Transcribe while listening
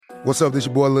What's up, this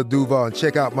your boy Lil Duval, and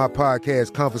check out my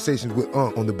podcast, Conversations with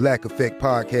Unc, on the Black Effect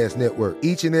Podcast Network.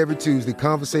 Each and every Tuesday,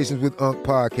 Conversations with Unc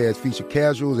podcast feature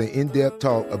casuals and in-depth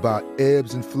talk about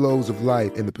ebbs and flows of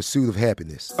life and the pursuit of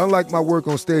happiness. Unlike my work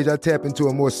on stage, I tap into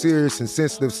a more serious and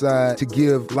sensitive side to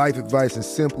give life advice and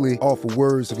simply offer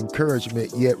words of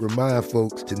encouragement, yet remind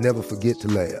folks to never forget to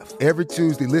laugh. Every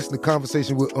Tuesday, listen to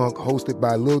Conversations with Unc, hosted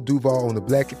by Lil Duval on the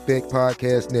Black Effect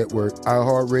Podcast Network,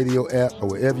 iHeartRadio app, or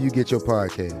wherever you get your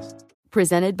podcasts.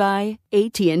 Presented by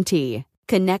AT&T.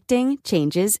 Connecting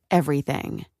changes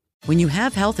everything. When you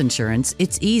have health insurance,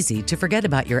 it's easy to forget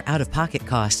about your out-of-pocket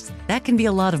costs. That can be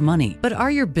a lot of money. But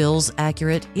are your bills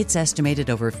accurate? It's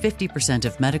estimated over 50%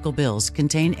 of medical bills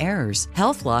contain errors.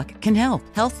 HealthLock can help.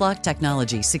 HealthLock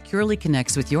technology securely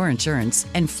connects with your insurance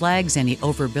and flags any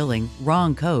overbilling,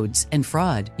 wrong codes, and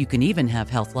fraud. You can even have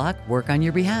HealthLock work on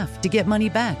your behalf to get money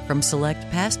back from select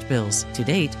past bills. To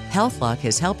date, HealthLock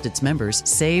has helped its members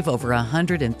save over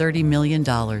 $130 million.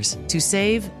 To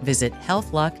save, visit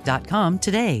healthlock.com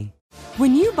today.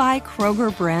 When you buy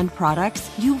Kroger brand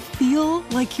products, you feel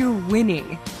like you're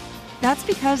winning. That's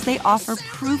because they offer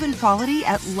proven quality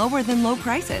at lower than low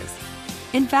prices.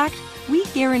 In fact, we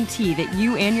guarantee that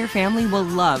you and your family will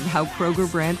love how Kroger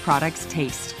brand products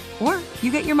taste, or you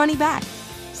get your money back.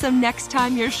 So next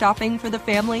time you're shopping for the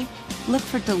family, look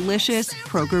for delicious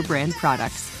Kroger brand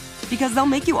products, because they'll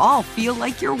make you all feel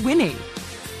like you're winning.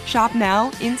 Shop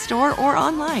now, in-store, or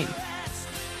online.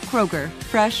 Kroger,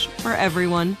 fresh for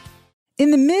everyone. In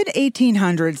the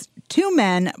mid-1800s, two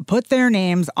men put their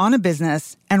names on a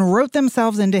business and wrote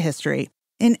themselves into history.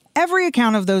 In every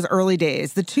account of those early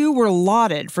days, the two were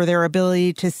lauded for their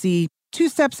ability to see 2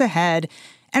 steps ahead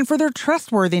and for their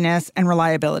trustworthiness and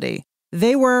reliability.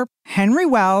 They were Henry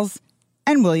Wells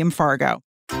and William Fargo.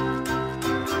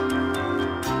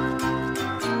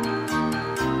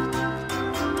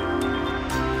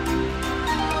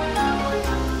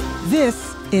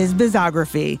 This is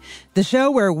Bizography, the show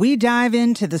where we dive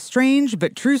into the strange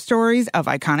but true stories of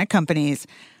iconic companies.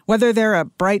 Whether they're a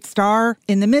bright star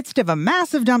in the midst of a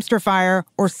massive dumpster fire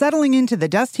or settling into the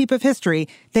dust heap of history,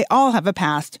 they all have a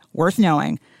past worth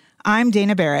knowing. I'm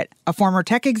Dana Barrett, a former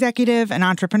tech executive, an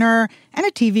entrepreneur, and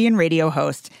a TV and radio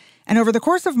host. And over the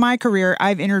course of my career,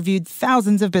 I've interviewed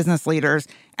thousands of business leaders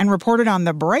and reported on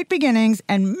the bright beginnings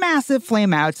and massive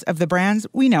flameouts of the brands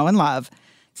we know and love.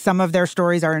 Some of their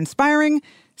stories are inspiring,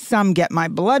 some get my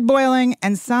blood boiling,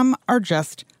 and some are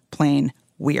just plain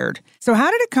weird. So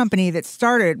how did a company that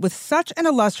started with such an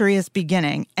illustrious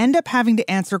beginning end up having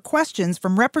to answer questions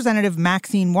from Representative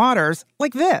Maxine Waters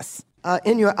like this?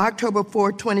 In your October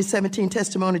 4, 2017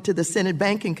 testimony to the Senate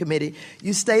Banking Committee,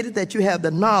 you stated that you have the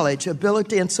knowledge,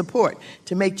 ability, and support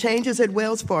to make changes at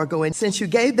Wells Fargo. And since you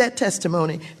gave that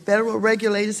testimony, federal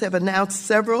regulators have announced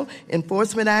several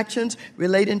enforcement actions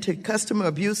relating to customer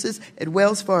abuses at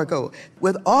Wells Fargo.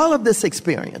 With all of this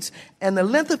experience and the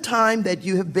length of time that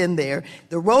you have been there,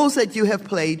 the roles that you have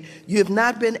played, you have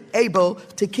not been able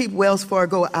to keep Wells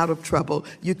Fargo out of trouble.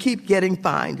 You keep getting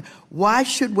fined. Why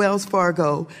should Wells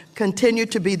Fargo continue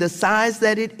to be the size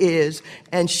that it is,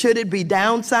 and should it be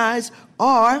downsized,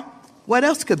 or what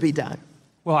else could be done?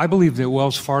 Well, I believe that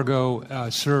Wells Fargo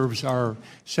serves our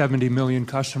 70 million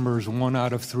customers, 1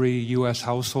 out of 3 U.S.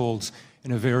 households,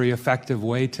 in a very effective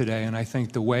way today. And I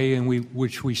think the way in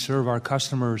which we serve our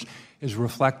customers is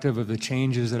reflective of the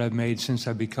changes that I've made since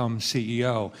I've become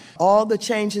CEO. All the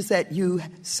changes that you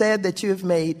said that you have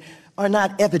made are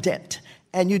not evident.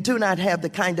 And you do not have the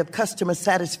kind of customer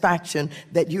satisfaction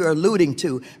that you're alluding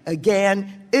to. Again,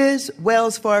 is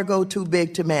Wells Fargo too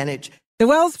big to manage? The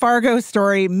Wells Fargo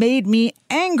story made me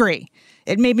angry.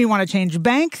 It made me want to change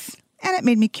banks, and it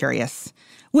made me curious.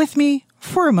 With me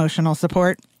for emotional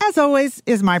support, as always,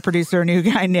 is my producer, new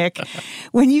guy, Nick.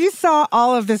 When you saw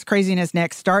all of this craziness,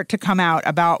 Nick, start to come out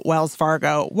about Wells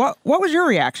Fargo, what was your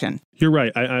reaction? You're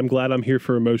right. I'm glad I'm here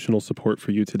for emotional support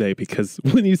for you today, because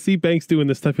when you see banks doing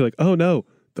this stuff, you're like, oh no,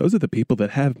 those are the people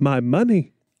that have my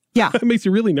money. Yeah. That makes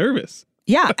you really nervous.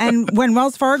 Yeah. And when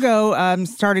Wells Fargo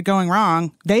started going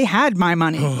wrong, they had my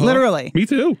money, literally. Me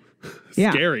too.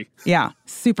 Yeah. Scary. Yeah.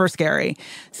 Super scary.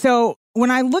 So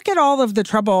when I look at all of the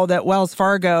trouble that Wells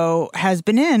Fargo has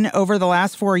been in over the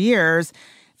last 4 years,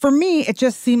 for me, it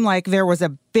just seemed like there was a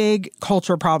big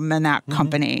culture problem in that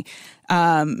company.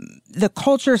 The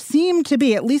culture seemed to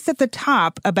be, at least at the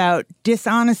top, about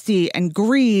dishonesty and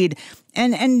greed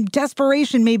and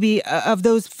desperation maybe of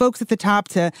those folks at the top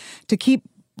to keep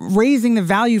raising the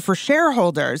value for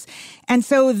shareholders. And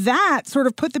so that sort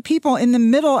of put the people in the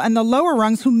middle and the lower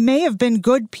rungs who may have been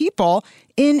good people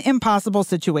in impossible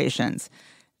situations.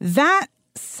 That,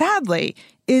 sadly,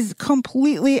 is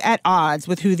completely at odds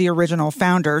with who the original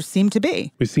founders seem to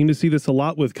be. We seem to see this a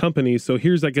lot with companies. So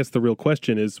here's, I guess, the real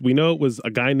question is, we know it was a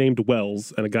guy named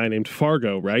Wells and a guy named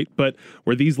Fargo, right? But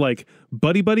were these like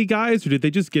buddy guys, or did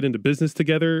they just get into business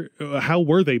together? How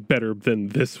were they better than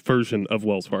this version of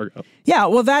Wells Fargo? Yeah,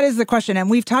 well, that is the question. And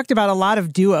we've talked about a lot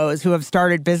of duos who have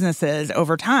started businesses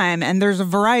over time. And there's a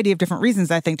variety of different reasons,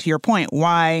 I think, to your point,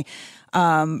 why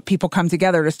people come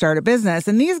together to start a business.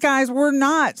 And these guys were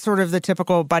not sort of the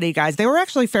typical buddy guys. They were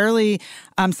actually fairly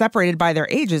separated by their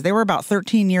ages. They were about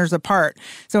 13 years apart.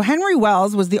 So Henry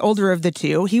Wells was the older of the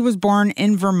two. He was born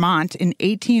in Vermont in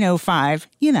 1805,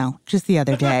 just the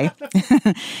other day.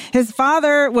 His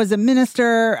father was a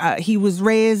minister. He was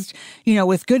raised,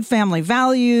 with good family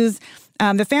values.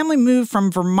 The family moved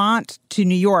from Vermont to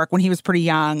New York when he was pretty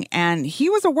young, and he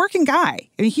was a working guy.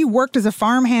 I mean, he worked as a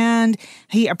farmhand.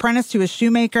 He apprenticed to a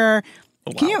shoemaker.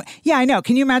 Oh, wow. I know.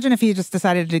 Can you imagine if he just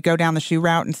decided to go down the shoe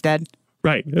route instead?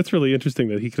 Right. That's really interesting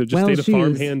that he could have just stayed a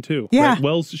farmhand too. Yeah. Right?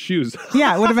 Wells shoes.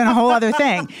 Yeah, it would have been a whole other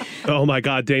thing. Oh my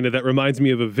God, Dana, that reminds me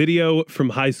of a video from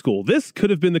high school. This could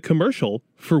have been the commercial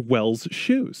for Wells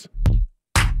shoes.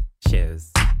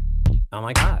 Shoes. Oh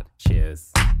my God,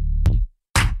 shoes.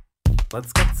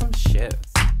 Let's get some shoes.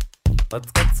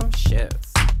 Let's get some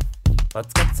shoes.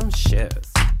 Let's get some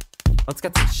shoes. Let's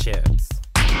get some shoes.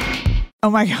 Oh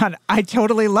my God, I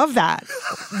totally love that.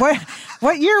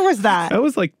 What year was that? That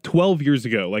was like 12 years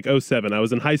ago, like 2007. I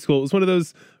was in high school. It was one of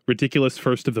those ridiculous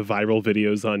first of the viral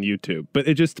videos on YouTube, but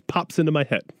it just pops into my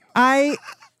head. I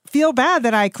feel bad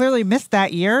that I clearly missed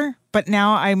that year, but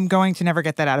now I'm going to never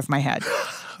get that out of my head.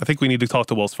 I think we need to talk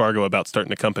to Wells Fargo about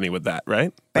starting a company with that,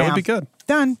 right? That would be good.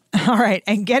 Done. All right.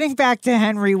 And getting back to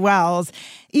Henry Wells,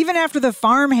 even after the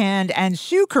farmhand and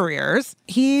shoe careers,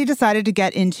 he decided to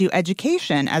get into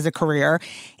education as a career.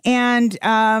 And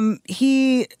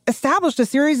he established a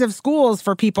series of schools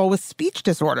for people with speech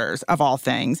disorders, of all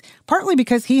things, partly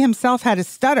because he himself had a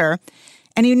stutter.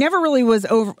 And he never really was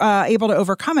able to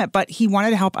overcome it, but he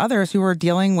wanted to help others who were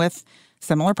dealing with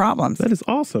similar problems. That is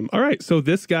awesome. All right. So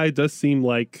this guy does seem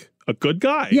like a good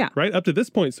guy. Yeah. Right? Up to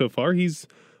this point so far, he's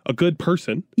a good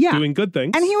person doing good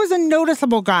things. And he was a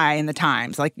noticeable guy in the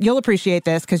Times. Like, you'll appreciate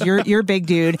this because you're a big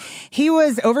dude. He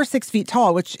was over 6 feet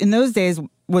tall, which in those days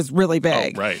was really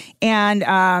big. Oh, right.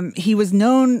 And he was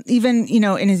known even,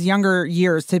 in his younger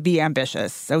years to be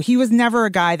ambitious. So he was never a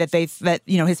guy that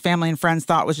his family and friends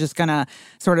thought was just going to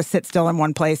sort of sit still in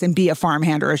one place and be a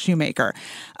farmhand or a shoemaker.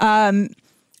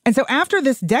 And so after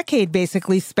this decade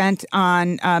basically spent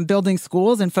on building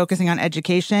schools and focusing on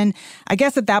education, I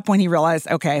guess at that point he realized,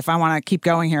 okay, if I want to keep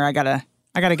going here, I gotta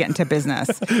get into business.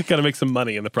 Got to make some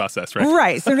money in the process, right?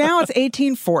 Right. So now it's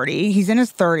 1840. He's in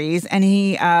his 30s, and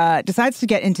he decides to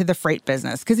get into the freight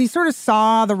business because he sort of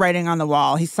saw the writing on the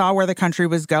wall. He saw where the country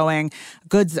was going.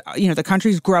 Goods, the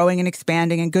country's growing and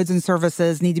expanding, and goods and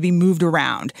services need to be moved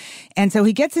around. And so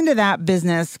he gets into that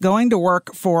business, going to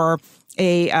work for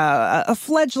a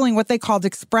fledgling, what they called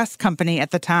express company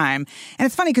at the time. And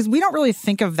it's funny because we don't really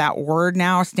think of that word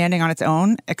now standing on its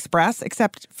own, express,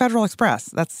 except Federal Express.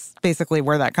 That's basically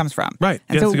where that comes from. Right.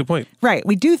 Yeah, that's a good point. Right.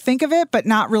 We do think of it, but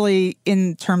not really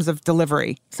in terms of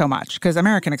delivery so much because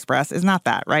American Express is not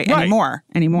that, right? Anymore.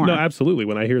 No, absolutely.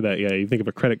 When I hear that, you think of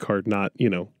a credit card, not,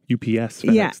 UPS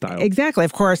FedEx style. Exactly.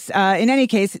 Of course. In any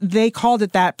case, they called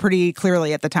it that pretty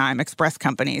clearly at the time, Express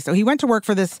Company. So he went to work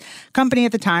for this company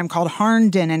at the time called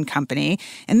Harnden and Company,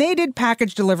 and they did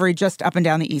package delivery just up and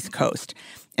down the East Coast.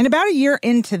 And about a year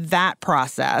into that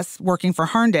process, working for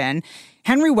Harnden,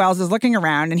 Henry Wells is looking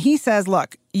around and he says,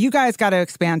 look, you guys got to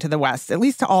expand to the West, at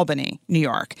least to Albany, New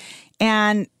York.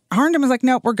 And Harnden was like,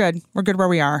 nope, we're good. We're good where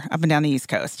we are, up and down the East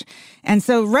Coast. And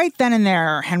so right then and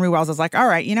there, Henry Wells is like, all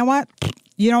right, you know what?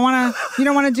 You don't want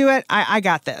to do it? I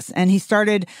got this. And he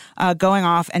started going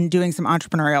off and doing some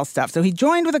entrepreneurial stuff. So he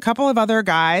joined with a couple of other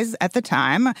guys at the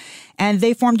time, and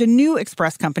they formed a new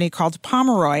express company called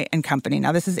Pomeroy and Company.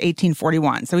 Now, this is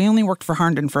 1841. So he only worked for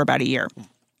Harnden for about a year.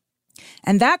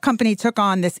 And that company took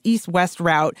on this east-west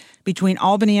route between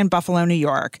Albany and Buffalo, New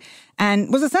York,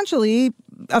 and was essentially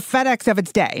a FedEx of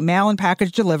its day, mail and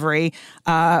package delivery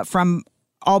from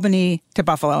Albany to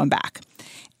Buffalo and back.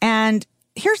 And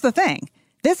here's the thing.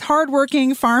 This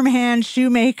hardworking farmhand,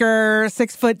 shoemaker,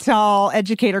 6-foot-tall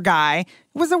educator guy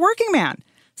was a working man.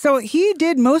 So he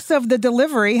did most of the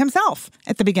delivery himself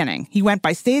at the beginning. He went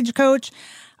by stagecoach.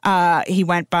 He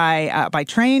went by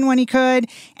train when he could.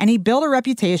 And he built a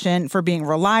reputation for being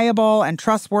reliable and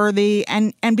trustworthy.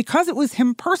 And because it was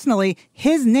him personally,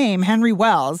 his name, Henry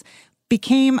Wells,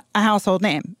 became a household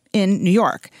name in New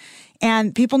York.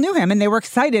 And people knew him, and they were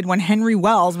excited when Henry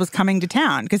Wells was coming to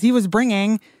town because he was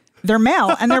bringing their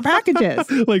mail and their packages.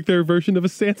 Like their version of a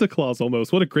Santa Claus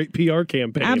almost. What a great PR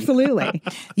campaign. Absolutely.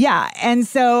 Yeah. And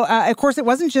so, of course, it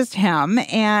wasn't just him.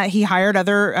 And he hired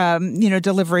other,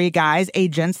 delivery guys,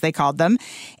 agents, they called them.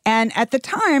 And at the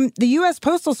time, the U.S.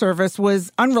 Postal Service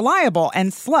was unreliable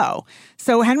and slow.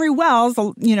 So Henry Wells,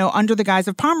 under the guise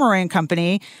of Pomeroy and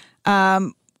Company,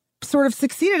 sort of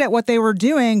succeeded at what they were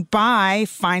doing by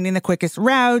finding the quickest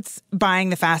routes, buying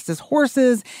the fastest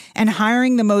horses, and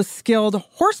hiring the most skilled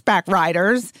horseback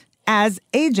riders as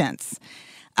agents.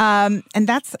 And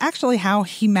that's actually how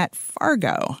he met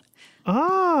Fargo.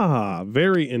 Ah,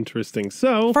 very interesting.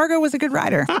 So Fargo was a good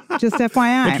rider, just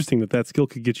FYI. Interesting that skill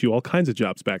could get you all kinds of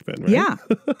jobs back then, right? Yeah.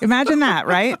 Imagine that,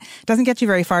 right? Doesn't get you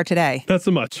very far today. Not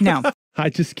so much. No. I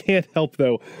just can't help,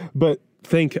 though, but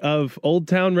think of Old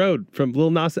Town Road from Lil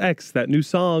Nas X, that new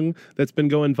song that's been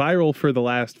going viral for the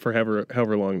last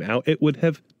however long now. It would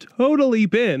have totally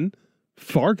been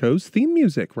Fargo's theme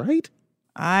music, right?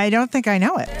 I don't think I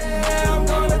know it. I'm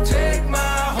gonna take my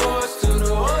horse to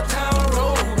the Old Town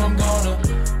Road. I'm gonna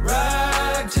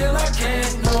ride till I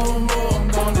can't no more. I'm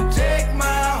gonna take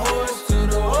my horse to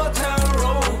the Old Town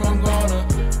Road. I'm gonna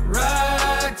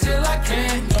ride till I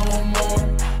can't no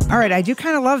more. All right, I do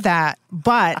kind of love that,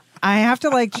 but I have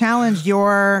to challenge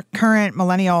your current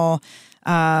millennial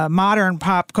modern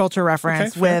pop culture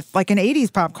reference with an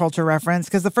 80s pop culture reference,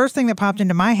 because the first thing that popped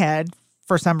into my head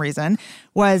for some reason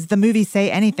was the movie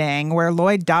Say Anything, where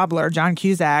Lloyd Dobler, John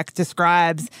Cusack,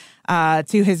 describes to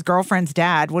his girlfriend's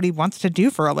dad what he wants to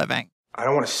do for a living. I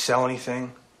don't want to sell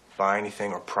anything, buy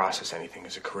anything, or process anything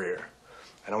as a career.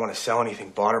 I don't want to sell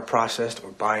anything bought or processed, or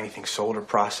buy anything sold or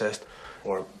processed,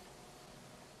 or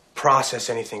process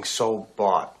anything sold,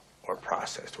 bought, or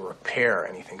processed, or repair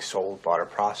anything sold, bought, or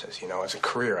processed. As a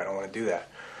career, I don't want to do that.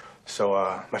 So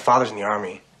my father's in the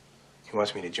Army. He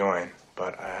wants me to join,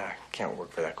 but I can't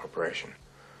work for that corporation.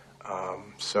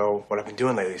 So what I've been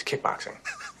doing lately is kickboxing.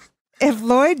 If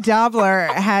Lloyd Dobler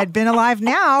had been alive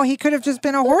now, he could have just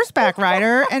been a horseback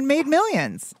rider and made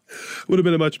millions. Would have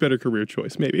been a much better career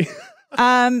choice, maybe.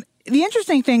 The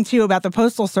interesting thing, too, about the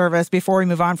Postal Service, before we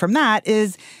move on from that,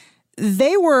 is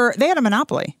they had a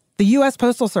monopoly. The U.S.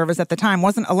 Postal Service at the time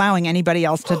wasn't allowing anybody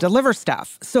else to deliver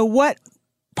stuff. So what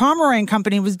Pomeroy and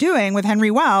Company was doing with Henry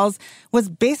Wells was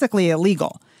basically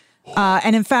illegal.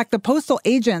 And in fact, the postal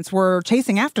agents were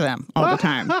chasing after them all the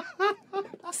time.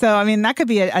 So, I mean, that could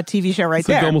be a TV show right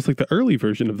there. Almost like the early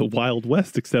version of the Wild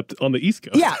West, except on the East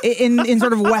Coast. Yeah, in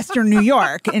sort of Western New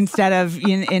York instead of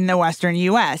in the Western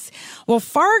U.S. Well,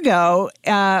 Fargo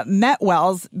met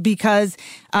Wells because,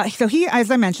 so he,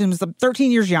 as I mentioned, was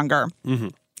 13 years younger. Mm-hmm.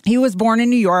 He was born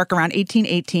in New York around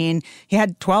 1818. He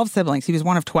had 12 siblings. He was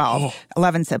one of 12,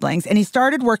 11 siblings. And he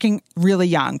started working really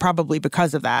young, probably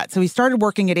because of that. So he started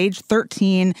working at age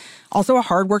 13, also a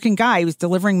hardworking guy. He was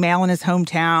delivering mail in his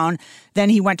hometown. Then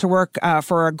he went to work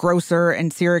for a grocer in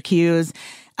Syracuse.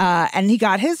 And he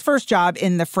got his first job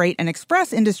in the freight and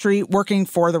express industry working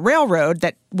for the railroad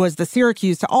that was the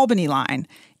Syracuse to Albany line.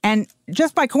 And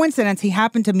just by coincidence, he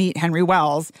happened to meet Henry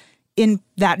Wells in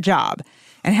that job.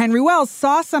 And Henry Wells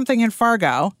saw something in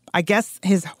Fargo, I guess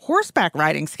his horseback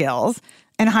riding skills,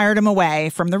 and hired him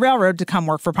away from the railroad to come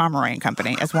work for Pomeroy and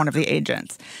Company as one of the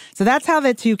agents. So that's how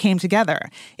the two came together.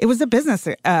 It was a business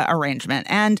arrangement.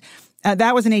 And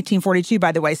that was in 1842,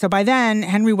 by the way. So by then,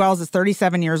 Henry Wells is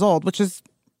 37 years old, which is,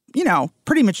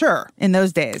 pretty mature in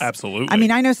those days. Absolutely. I mean,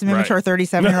 I know some immature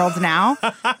 37-year-olds now,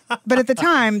 but at the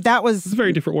time, that was... It's a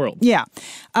very different world. Yeah.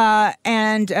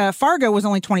 And Fargo was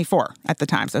only 24 at the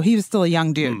time, so he was still a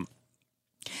young dude.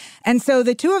 And so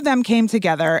the two of them came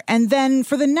together, and then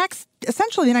for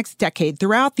essentially the next decade,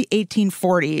 throughout the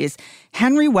 1840s,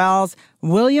 Henry Wells,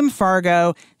 William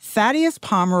Fargo, Thaddeus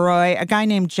Pomeroy, a guy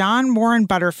named John Warren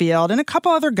Butterfield, and a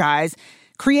couple other guys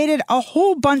created a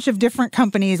whole bunch of different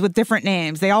companies with different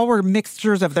names. They all were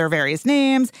mixtures of their various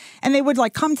names, and they would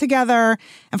come together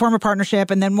and form a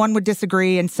partnership, and then one would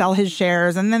disagree and sell his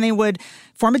shares, and then they would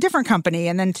form a different company,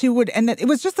 and then two would, and it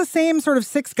was just the same sort of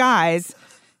six guys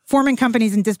forming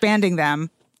companies and disbanding them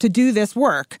to do this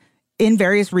work in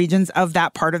various regions of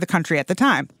that part of the country at the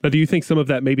time. Now, do you think some of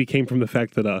that maybe came from the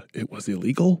fact that it was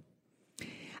illegal?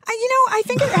 I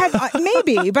think it had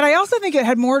maybe, but I also think it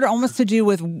had more almost to do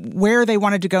with where they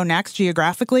wanted to go next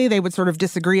geographically. They would sort of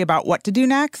disagree about what to do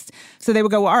next. So they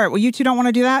would go, all right, well, you two don't want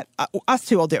to do that. Us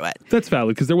two will do it. That's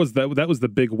valid, because there was that was the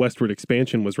big westward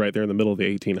expansion was right there in the middle of the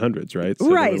 1800s, right?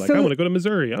 So right. They were like, I want to go to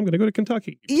Missouri. I'm going to go to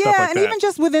Kentucky. Yeah, and even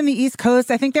just within the East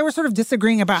Coast, I think they were sort of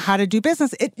disagreeing about how to do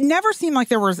business. It never seemed like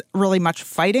there was really much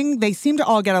fighting. They seemed to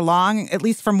all get along, at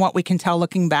least from what we can tell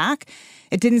looking back.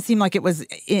 It didn't seem like it was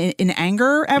in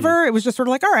anger ever. It was just sort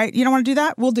of like, all right, you don't want to do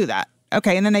that? We'll do that.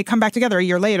 Okay, and then they come back together a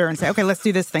year later and say, okay, let's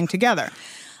do this thing together.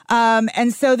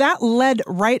 And so that led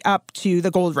right up to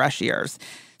the gold rush years.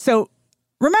 So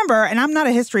remember, and I'm not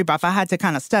a history buff, I had to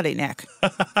kind of study, Nick,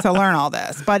 to learn all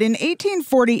this. But in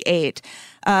 1848,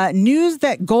 news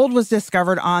that gold was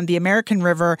discovered on the American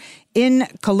River in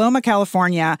Coloma,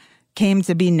 California, came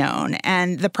to be known.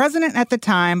 And the president at the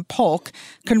time, Polk,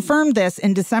 confirmed this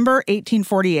in December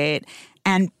 1848,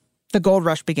 and the gold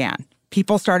rush began.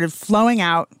 People started flowing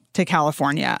out to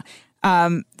California.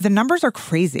 The numbers are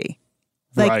crazy.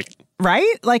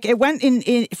 Right? Like it went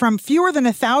in from fewer than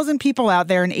 1,000 people out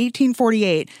there in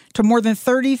 1848 to more than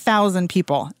 30,000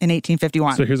 people in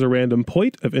 1851. So here's a random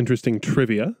point of interesting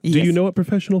trivia. Yes. Do you know what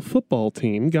professional football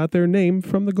team got their name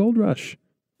from the gold rush?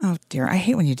 Oh, dear. I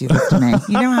hate when you do this to me.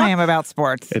 You know how I am about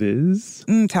sports. It is?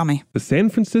 Tell me. The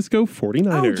San Francisco 49ers.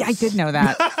 Oh, yeah, I did know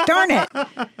that. Darn it.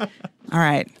 All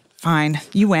right. Fine.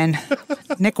 You win.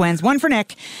 Nick wins. One for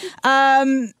Nick.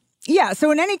 Yeah, so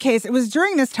in any case, it was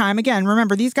during this time, again,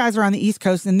 remember, these guys are on the East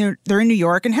Coast and they're in New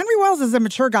York, and Henry Wells is a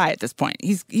mature guy at this point.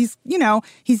 He's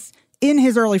in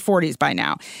his early 40s by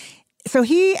now. So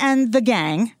he and the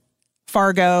gang,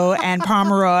 Fargo and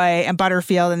Pomeroy and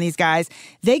Butterfield and these guys,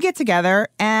 they get together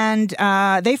and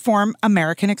they form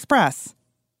American Express.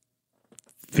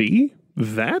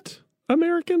 That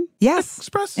American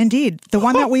Express? Indeed. The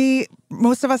one that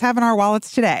most of us have in our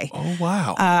wallets today. Oh,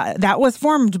 wow. That was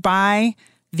formed by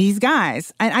these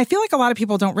guys. And I feel like a lot of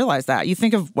people don't realize that. You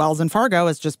think of Wells and Fargo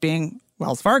as just being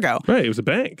Wells Fargo. Right. It was a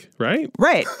bank, right?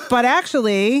 Right. But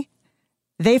actually,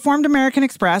 they formed American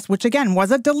Express, which again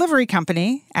was a delivery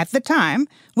company at the time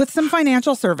with some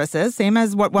financial services, same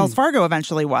as what Wells Fargo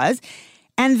eventually was.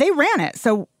 And they ran it.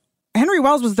 So Henry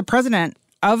Wells was the president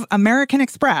of American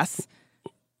Express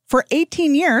for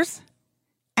 18 years.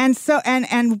 And so,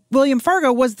 and William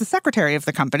Fargo was the secretary of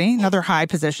the company, another high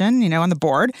position, on the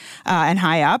board and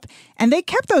high up. And they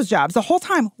kept those jobs the whole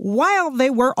time while they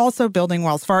were also building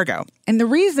Wells Fargo. And the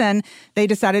reason they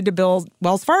decided to build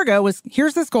Wells Fargo was,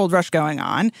 here's this gold rush going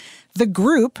on. The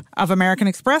group of American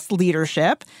Express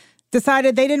leadership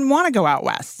decided they didn't want to go out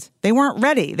west. They weren't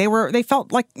ready. They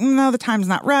felt like, no, the time's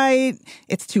not right.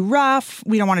 It's too rough.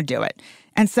 We don't want to do it.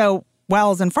 And so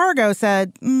Wells and Fargo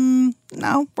said,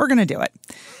 no, we're going to do it.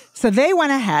 So they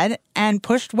went ahead and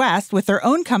pushed west with their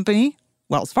own company,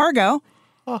 Wells Fargo,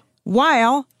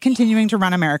 while continuing to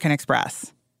run American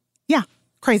Express. Yeah,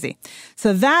 crazy.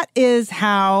 So that is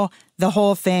how the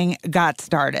whole thing got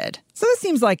started. So this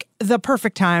seems like the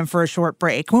perfect time for a short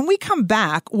break. When we come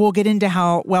back, we'll get into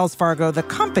how Wells Fargo, the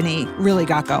company, really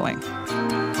got going.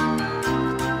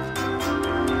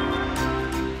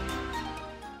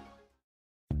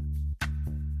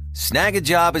 Snag a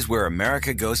Job is where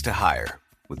America goes to hire,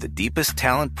 with the deepest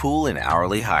talent pool in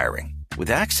hourly hiring. With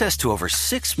access to over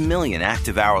 6 million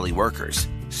active hourly workers,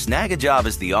 Snag a Job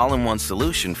is the all-in-one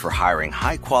solution for hiring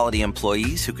high-quality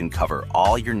employees who can cover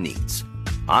all your needs.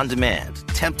 On demand,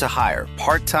 temp to hire,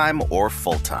 part-time or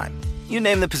full-time. You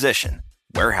name the position.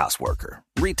 Warehouse worker,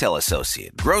 retail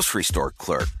associate, grocery store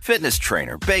clerk, fitness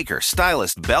trainer, baker,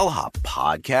 stylist, bellhop,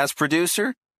 podcast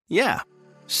producer. Yeah,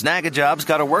 Snag a Job's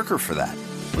got a worker for that.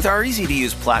 With our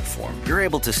easy-to-use platform, you're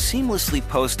able to seamlessly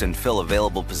post and fill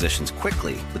available positions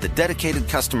quickly with a dedicated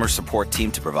customer support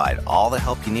team to provide all the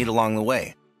help you need along the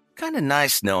way. Kind of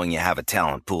nice knowing you have a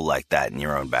talent pool like that in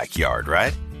your own backyard,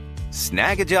 right?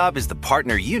 Snag a Job is the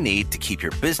partner you need to keep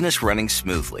your business running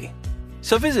smoothly.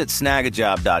 So visit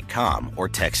snagajob.com or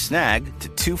text SNAG to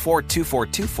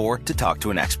 242424 to talk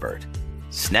to an expert.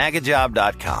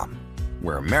 Snagajob.com,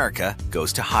 where America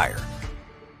goes to hire.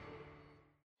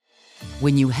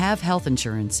 When you have health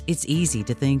insurance, it's easy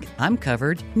to think, I'm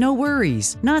covered, no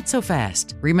worries. Not so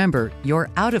fast. Remember, your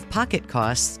out-of-pocket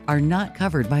costs are not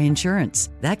covered by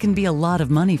insurance. That can be a lot of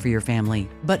money for your family.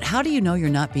 But how do you know you're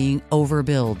not being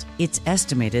overbilled? It's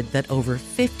estimated that over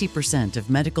 50% of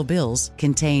medical bills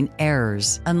contain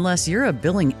errors. Unless you're a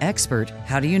billing expert,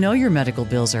 how do you know your medical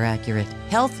bills are accurate?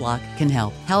 HealthLock can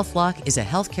help. HealthLock is a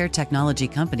healthcare technology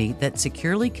company that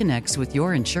securely connects with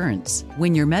your insurance.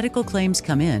 When your medical claims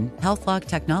come in, HealthLock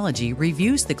technology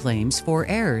reviews the claims for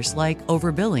errors like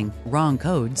overbilling, wrong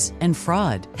codes, and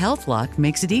fraud. HealthLock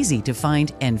makes it easy to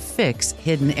find and fix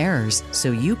hidden errors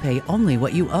so you pay only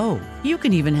what you owe. You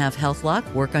can even have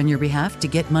HealthLock work on your behalf to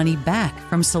get money back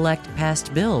from select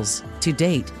past bills. To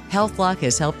date, HealthLock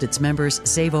has helped its members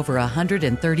save over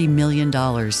 $130 million.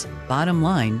 Bottom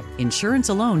line, insurance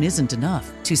alone isn't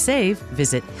enough. To save,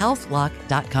 visit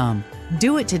healthlock.com.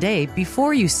 Do it today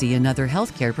before you see another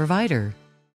healthcare provider.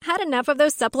 Had enough of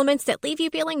those supplements that leave you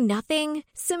feeling nothing?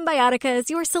 Symbiotica is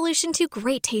your solution to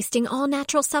great-tasting,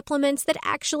 all-natural supplements that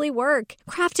actually work.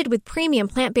 Crafted with premium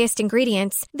plant-based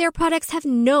ingredients, their products have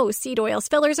no seed oils,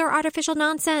 fillers, or artificial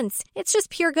nonsense. It's just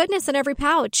pure goodness in every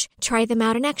pouch. Try them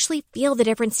out and actually feel the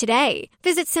difference today.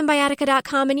 Visit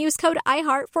Symbiotica.com and use code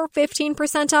IHEART for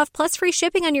 15% off plus free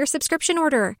shipping on your subscription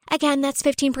order. Again, that's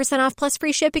 15% off plus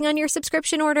free shipping on your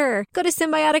subscription order. Go to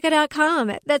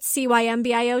Symbiotica.com. That's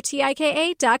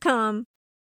Symbiotika.com.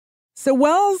 So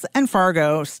Wells and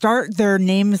Fargo start their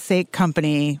namesake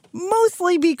company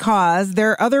mostly because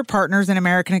their other partners in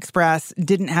American Express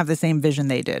didn't have the same vision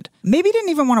they did. Maybe didn't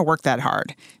even want to work that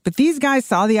hard. But these guys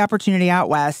saw the opportunity out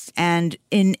west, and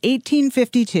in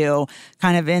 1852,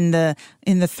 kind of in the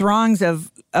throngs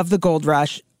of the gold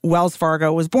rush, Wells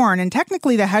Fargo was born. And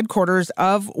technically the headquarters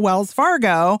of Wells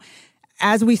Fargo,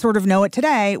 as we sort of know it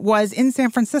today, was in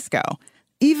San Francisco,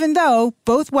 even though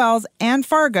both Wells and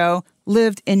Fargo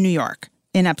lived in New York,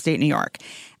 in upstate New York.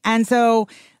 And so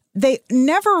they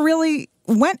never really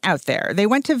went out there. They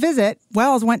went to visit,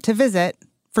 Wells went to visit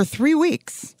for 3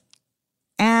 weeks.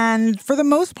 And for the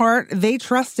most part, they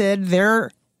trusted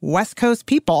their West Coast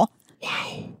people.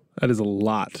 Wow. That is a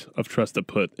lot of trust to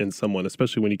put in someone,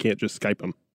 especially when you can't just Skype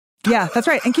them. Yeah, that's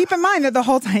right. And keep in mind that the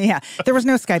whole time, there was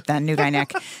no Skype then, new guy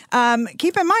Nick.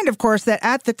 Keep in mind, of course, that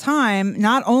at the time,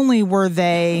 not only were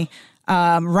they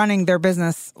running their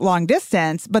business long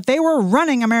distance, but they were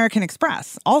running American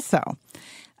Express also.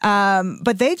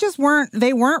 But they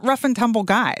weren't rough and tumble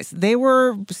guys. They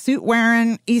were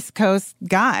suit-wearing East Coast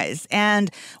guys. And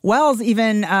Wells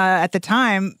even at the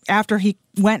time, after he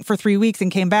went for 3 weeks and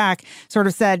came back, sort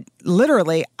of said,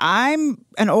 literally, I'm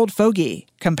an old fogey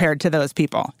compared to those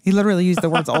people. He literally used the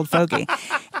words old fogey.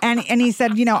 And he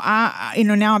said, now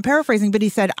I'm paraphrasing, but he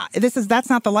said, that's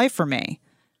not the life for me.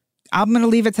 I'm going to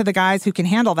leave it to the guys who can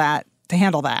handle that to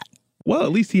handle that. Well,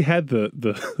 at least he had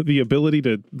the ability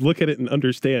to look at it and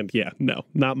understand. Yeah, no,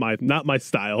 not my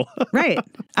style. Right.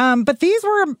 But these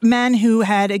were men who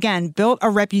had, again, built a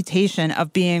reputation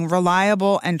of being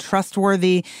reliable and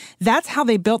trustworthy. That's how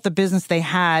they built the business they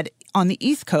had on the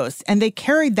East Coast. And they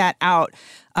carried that out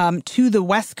to the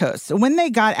West Coast. So when they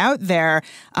got out there,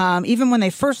 even when they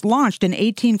first launched in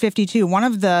 1852, one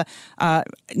of the, I'm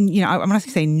going to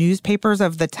say newspapers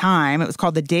of the time, it was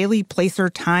called the Daily Placer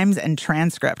Times and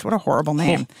Transcript. What a horrible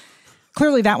name.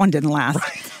 Clearly that one didn't last.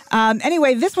 Right.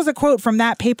 Anyway, this was a quote from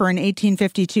that paper in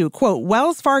 1852. Quote,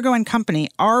 Wells Fargo and Company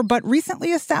are but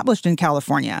recently established in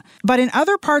California, but in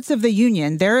other parts of the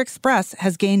Union, their express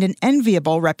has gained an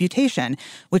enviable reputation,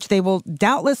 which they will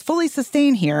doubtless fully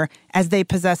sustain here as they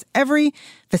possess every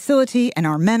facility and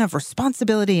are men of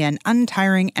responsibility and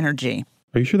untiring energy.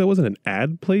 Are you sure that wasn't an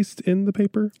ad placed in the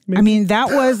paper? Maybe? I mean,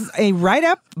 that was a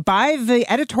write-up by the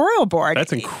editorial board.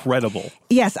 That's incredible.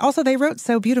 Yes. Also, they wrote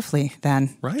so beautifully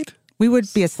then. Right? We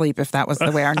would be asleep if that was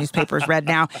the way our newspapers read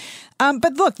now.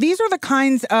 But look, these are the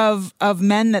kinds of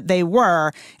men that they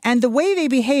were. And the way they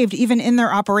behaved, even in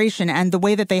their operation, and the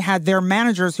way that they had their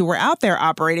managers who were out there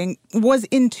operating was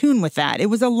in tune with that. It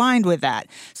was aligned with that.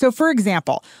 So, for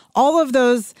example, all of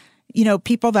those,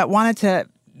 people that wanted to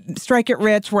strike it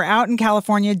rich were out in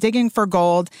California digging for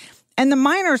gold. And the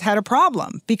miners had a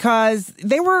problem because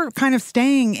they were kind of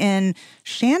staying in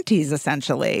shanties,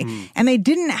 essentially, and they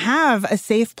didn't have a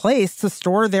safe place to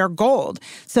store their gold.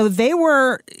 So they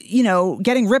were,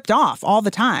 getting ripped off all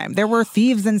the time. There were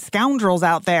thieves and scoundrels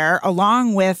out there,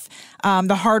 along with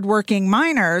the hardworking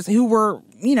miners who were,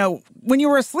 when you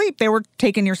were asleep, they were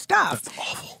taking your stuff. That's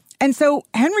awful. And so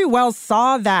Henry Wells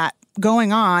saw that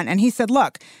going on, and he said,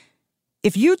 look,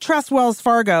 if you trust Wells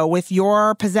Fargo with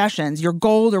your possessions, your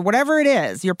gold or whatever it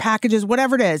is, your packages,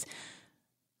 whatever it is,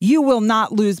 you will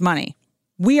not lose money.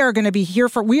 We are going to be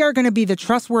the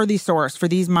trustworthy source for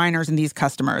these miners and these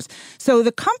customers. So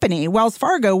the company, Wells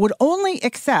Fargo, would only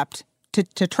accept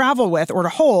to travel with or to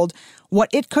hold what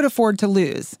it could afford to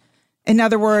lose. In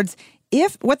other words,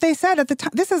 if what they said at the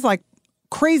time, this is like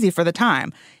crazy for the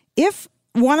time, if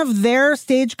one of their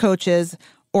stagecoaches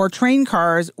or train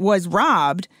cars was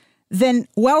robbed, then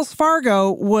Wells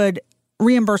Fargo would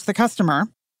reimburse the customer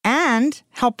and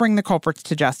help bring the culprits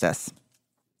to justice.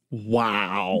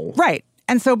 Wow. Right.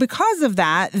 And so because of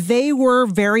that, they were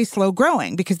very slow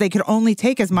growing because they could only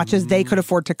take as much as they could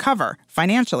afford to cover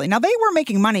financially. Now, they were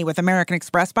making money with American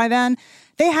Express by then.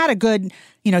 They had a good,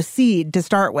 seed to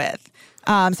start with.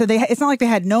 So it's not like they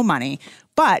had no money,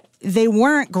 but they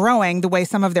weren't growing the way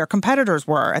some of their competitors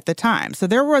were at the time. So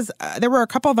there were a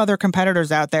couple of other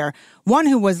competitors out there, one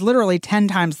who was literally 10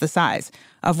 times the size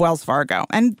of Wells Fargo.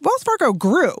 And Wells Fargo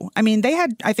grew. I mean, they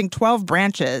had, I think, 12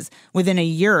 branches within a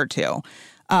year or two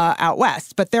out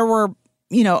west. But there were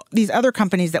these other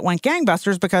companies that went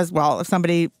gangbusters because, well, if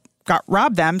somebody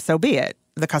robbed them, so be it.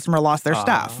 The customer lost their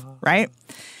stuff, right?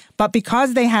 But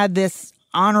because they had this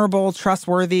honorable,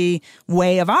 trustworthy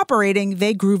way of operating,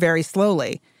 they grew very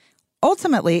slowly.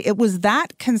 Ultimately, it was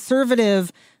that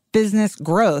conservative business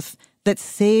growth that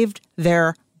saved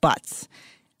their butts.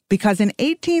 Because in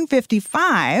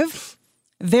 1855,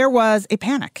 there was a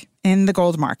panic in the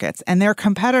gold markets and their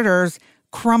competitors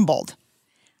crumbled.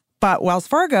 But Wells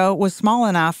Fargo was small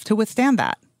enough to withstand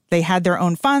that. They had their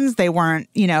own funds. They weren't,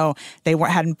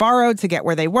 hadn't borrowed to get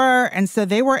where they were. And so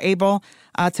they were able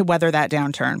to weather that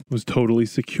downturn. It was totally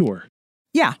secure.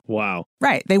 Yeah. Wow.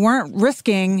 Right. They weren't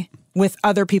risking with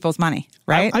other people's money,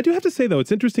 right? I do have to say, though,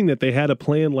 it's interesting that they had a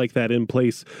plan like that in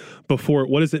place before.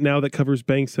 What is it now that covers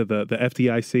banks? The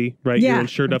FDIC, right? Yeah, You're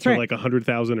insured up to like $100,000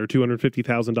 or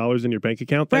 $250,000 in your bank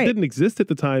account. That didn't exist at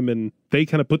the time, and they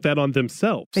kind of put that on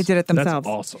themselves. They did it themselves. That's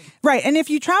awesome. Right. And if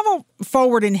you travel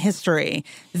forward in history,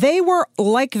 they were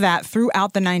like that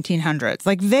throughout the 1900s.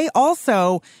 Like they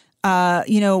also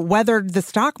weathered the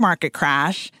stock market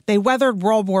crash. They weathered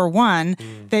World War I.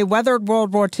 They weathered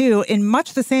World War II in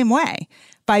much the same way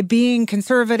by being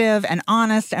conservative and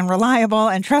honest and reliable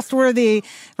and trustworthy,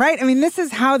 right? I mean, this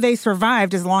is how they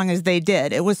survived as long as they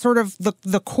did. It was sort of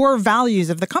the core values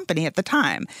of the company at the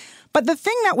time. But the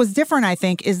thing that was different, I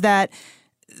think, is that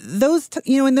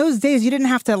in those days, you didn't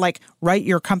have to write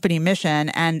your company mission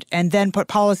and then put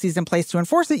policies in place to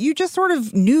enforce it. You just sort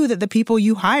of knew that the people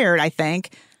you hired, I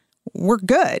think, were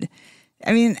good.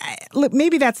 I mean, look,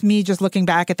 maybe that's me just looking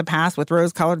back at the past with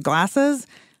rose-colored glasses,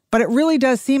 but it really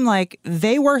does seem like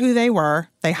they were who they were.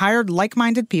 They hired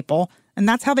like-minded people, and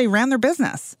that's how they ran their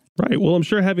business. Right. Well, I'm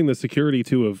sure having the security,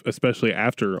 too, of especially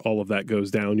after all of that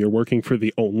goes down, you're working for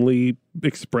the only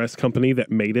express company that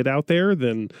made it out there,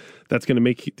 then that's going to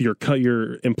make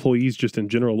your employees just in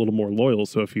general a little more loyal.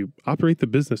 So if you operate the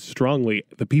business strongly,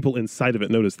 the people inside of it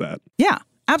notice that. Yeah.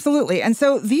 Absolutely. And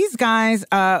so these guys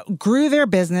grew their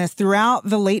business throughout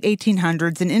the late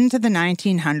 1800s and into the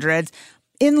 1900s,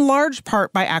 in large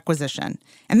part by acquisition.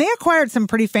 And they acquired some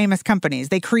pretty famous companies.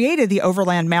 They created the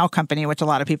Overland Mail Company, which a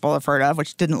lot of people have heard of,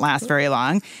 which didn't last very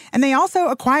long. And they also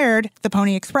acquired the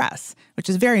Pony Express, which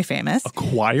is very famous.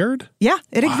 Acquired? Yeah,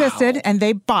 it existed, and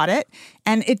they bought it,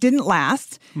 and it didn't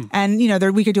last. And,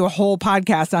 we could do a whole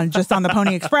podcast on the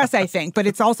Pony Express, I think. But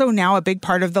it's also now a big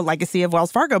part of the legacy of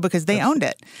Wells Fargo because they owned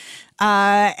it.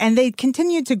 And they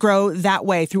continued to grow that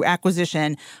way through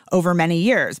acquisition over many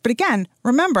years. But again,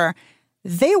 remember,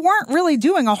 they weren't really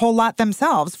doing a whole lot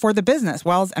themselves for the business,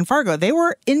 Wells and Fargo. They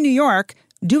were in New York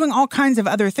doing all kinds of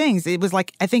other things. It was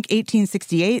I think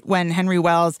 1868 when Henry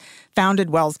Wells founded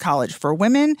Wells College for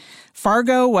Women.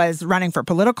 Fargo was running for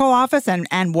political office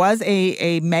and was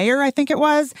a mayor, I think it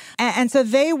was. And so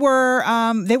they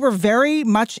were very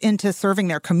much into serving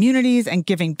their communities and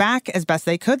giving back as best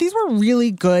they could. These were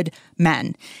really good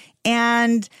men.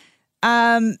 And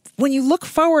when you look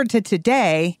forward to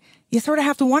today, you sort of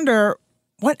have to wonder,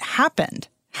 what happened?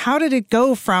 How did it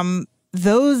go from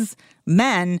those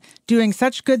men doing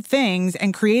such good things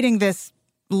and creating this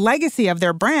legacy of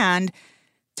their brand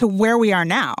to where we are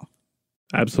now?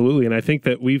 Absolutely. And I think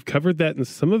that we've covered that in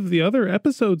some of the other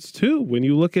episodes, too. When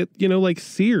you look at, like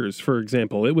Sears, for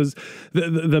example, it was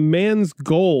the man's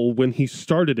goal when he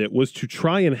started it was to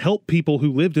try and help people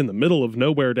who lived in the middle of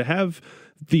nowhere to have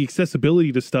the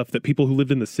accessibility to stuff that people who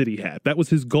lived in the city had. That was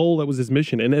his goal. That was his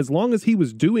mission. And as long as he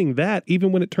was doing that,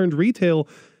 even when it turned retail,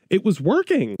 it was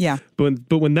working. Yeah. But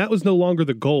when that was no longer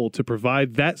the goal, to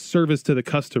provide that service to the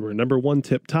customer, number one,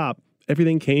 tip top,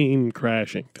 everything came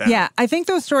crashing down. Yeah, I think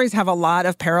those stories have a lot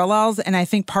of parallels, and I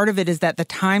think part of it is that the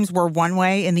times were one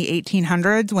way in the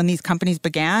 1800s when these companies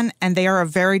began, and they are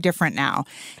very different now.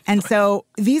 And so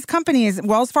these companies,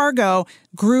 Wells Fargo,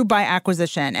 grew by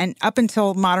acquisition, and up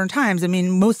until modern times, I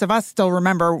mean, most of us still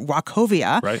remember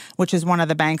Wachovia, right, which is one of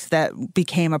the banks that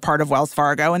became a part of Wells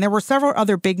Fargo, and there were several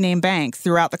other big-name banks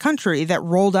throughout the country that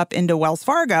rolled up into Wells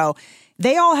Fargo.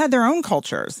 They all had their own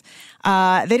cultures.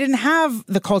 They didn't have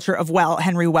the culture of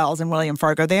Henry Wells and William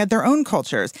Fargo. They had their own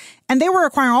cultures. And they were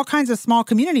acquiring all kinds of small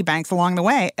community banks along the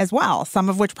way as well, some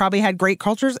of which probably had great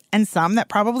cultures and some that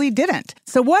probably didn't.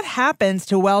 So what happens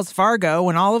to Wells Fargo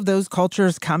when all of those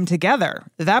cultures come together?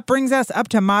 That brings us up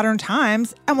to modern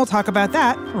times, and we'll talk about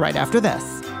that right after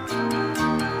this.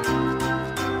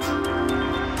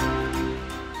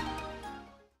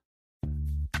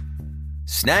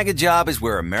 Snag a Job is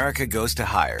where America goes to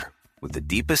hire, with the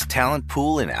deepest talent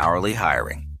pool in hourly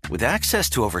hiring. With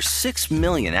access to over 6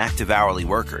 million active hourly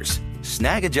workers,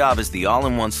 Snag a Job is the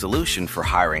all-in-one solution for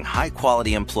hiring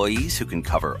high-quality employees who can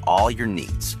cover all your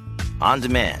needs. On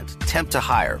demand, temp to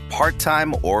hire,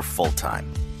 part-time or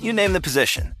full-time. You name the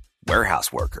position.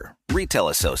 Warehouse worker, retail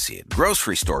associate,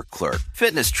 grocery store clerk,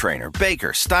 fitness trainer,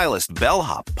 baker, stylist,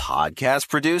 bellhop, podcast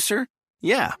producer.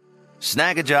 Yeah,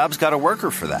 Snag-a-Job's got a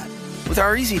worker for that. With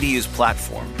our easy-to-use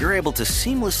platform, you're able to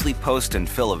seamlessly post and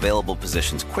fill available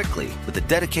positions quickly with a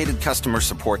dedicated customer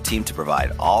support team to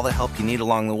provide all the help you need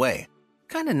along the way.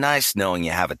 Kind of nice knowing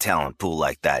you have a talent pool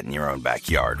like that in your own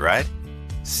backyard, right?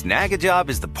 Snag-a-Job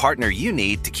is the partner you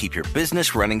need to keep your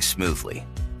business running smoothly.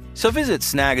 So visit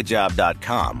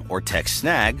snagajob.com or text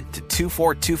snag to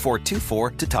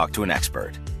 242424 to talk to an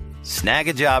expert.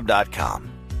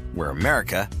 Snagajob.com, where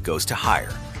America goes to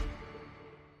hire.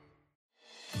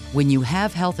 When you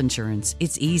have health insurance,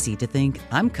 it's easy to think,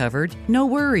 I'm covered, no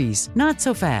worries. Not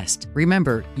so fast.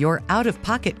 Remember, your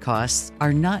out-of-pocket costs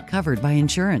are not covered by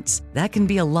insurance. That can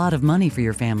be a lot of money for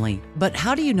your family. But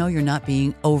how do you know you're not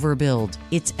being overbilled?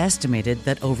 It's estimated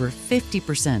that over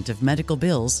 50% of medical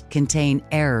bills contain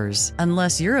errors.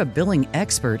 Unless you're a billing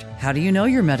expert, how do you know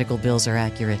your medical bills are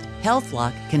accurate?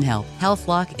 HealthLock can help.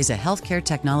 HealthLock is a healthcare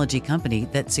technology company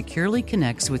that securely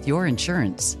connects with your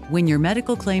insurance. When your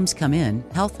medical claims come in,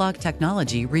 HealthLock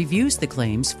technology reviews the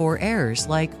claims for errors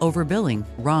like overbilling,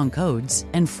 wrong codes,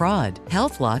 and fraud.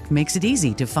 HealthLock makes it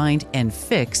easy to find and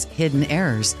fix hidden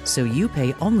errors so you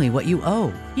pay only what you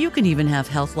owe. You can even have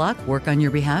HealthLock work on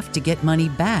your behalf to get money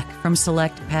back from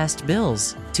select past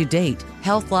bills. To date,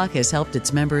 HealthLock has helped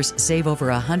its members save over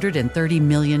 $130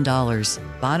 million.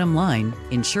 Bottom line,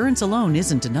 insurance alone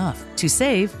isn't enough. To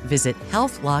save, visit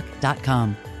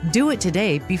healthlock.com. Do it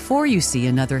today before you see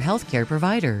another healthcare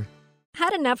provider.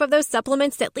 Had enough of those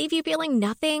supplements that leave you feeling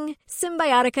nothing?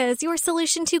 Symbiotica is your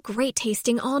solution to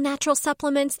great-tasting, all-natural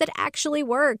supplements that actually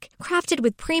work. Crafted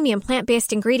with premium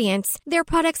plant-based ingredients, their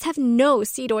products have no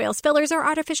seed oils, fillers, or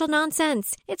artificial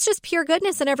nonsense. It's just pure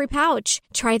goodness in every pouch.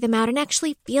 Try them out and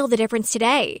actually feel the difference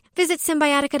today. Visit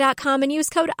Symbiotica.com and use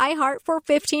code IHEART for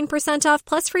 15% off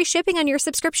plus free shipping on your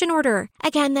subscription order.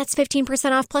 Again, that's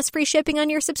 15% off plus free shipping on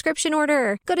your subscription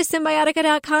order. Go to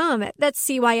Symbiotica.com. That's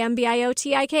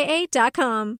CYMBIOTIKA.com.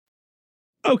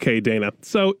 Okay, Dana.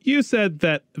 So you said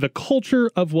that the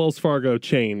culture of Wells Fargo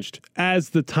changed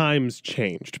as the times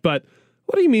changed. But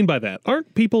what do you mean by that?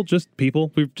 Aren't people just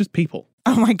people? We're just people.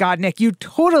 Oh my God, Nick, you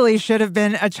totally should have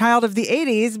been a child of the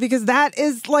 80s because that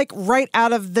is like right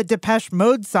out of the Depeche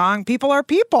Mode song, People Are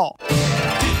People. People,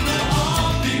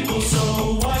 so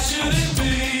why should it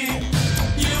be?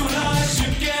 You and I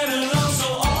should get along so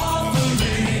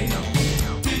awfully.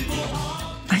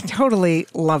 I totally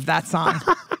love that song.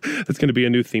 That's going to be a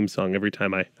new theme song every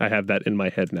time I have that in my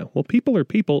head now. Well, people are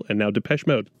people, and now Depeche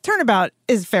Mode. Turnabout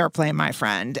is fair play, my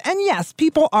friend. And yes,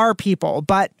 people are people,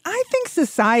 but I think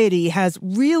society has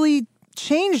really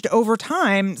changed over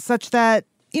time such that,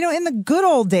 you know, in the good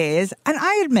old days, and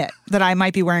I admit that I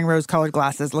might be wearing rose-colored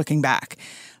glasses looking back,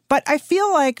 but I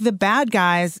feel like the bad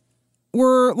guys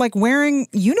were like wearing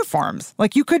uniforms.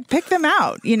 Like you could pick them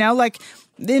out, you know, like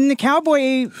in the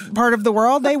cowboy part of the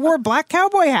world, they wore black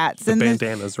cowboy hats. The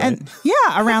bandanas, right? And,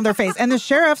 yeah, around their face. And the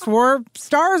sheriffs wore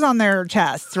stars on their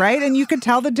chests, right? And you could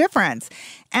tell the difference.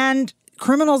 And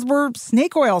criminals were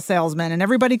snake oil salesmen, and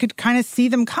everybody could kind of see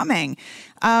them coming.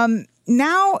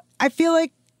 Now, I feel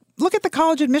like, look at the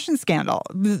college admission scandal.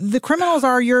 The criminals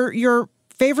are your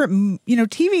favorite, you know,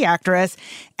 TV actress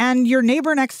and your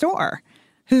neighbor next door,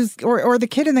 or the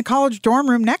kid in the college dorm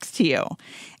room next to you.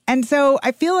 And so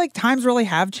I feel like times really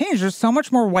have changed. There's so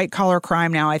much more white-collar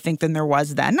crime now, I think, than there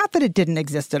was then. Not that it didn't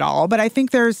exist at all, but I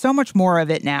think there's so much more of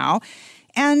it now.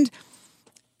 And,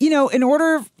 you know, in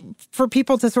order for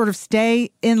people to sort of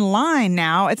stay in line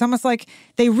now, it's almost like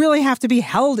they really have to be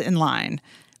held in line.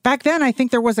 Back then, I think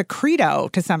there was a credo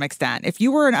to some extent. If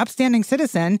you were an upstanding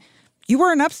citizen, you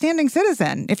were an upstanding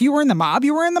citizen. If you were in the mob,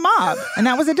 you were in the mob. And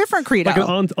that was a different credo.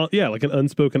 Like an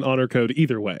unspoken honor code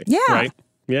either way. Yeah. Right?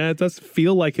 Yeah, it does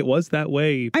feel like it was that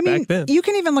way back then. You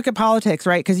can even look at politics,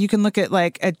 right? Because you can look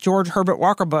at George Herbert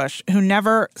Walker Bush, who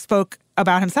never spoke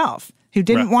about himself, who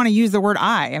didn't want to use the word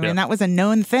I. I mean, that was a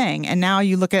known thing. And now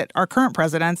you look at our current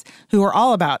presidents who are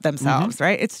all about themselves,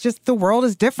 right? It's just the world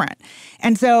is different.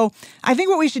 And so I think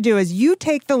what we should do is you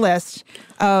take the list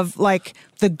of like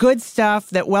the good stuff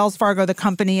that Wells Fargo, the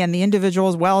company, and the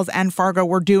individuals Wells and Fargo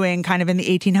were doing kind of in the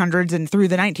 1800s and through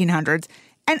the 1900s.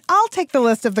 And I'll take the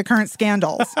list of the current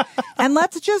scandals. And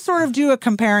let's just sort of do a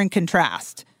compare and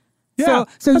contrast. Yeah,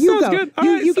 so that you sounds go.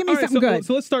 good. You give me something good.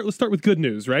 So let's start with good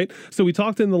news, right? So we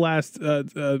talked in the last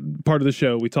part of the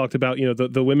show. We talked about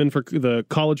the women for the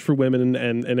college for women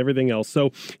and everything else.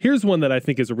 So here's one that I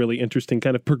think is a really interesting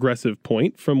kind of progressive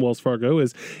point from Wells Fargo.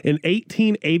 Is in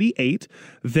 1888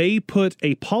 they put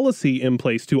a policy in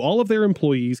place to all of their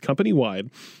employees company-wide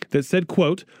that said,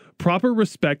 quote, proper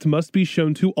respect must be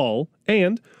shown to all,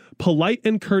 and polite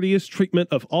and courteous treatment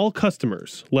of all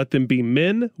customers, let them be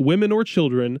men, women, or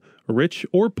children, rich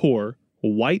or poor,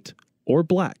 white or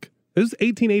black. This is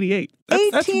 1888.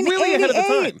 That's really ahead of the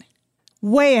time.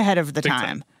 Way ahead of the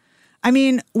time. I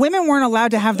mean, women weren't allowed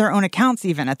to have their own accounts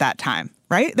even at that time,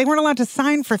 right? They weren't allowed to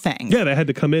sign for things. Yeah, they had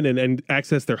to come in and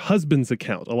access their husband's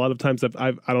account. A lot of times,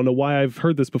 I don't know why I've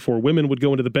heard this before, women would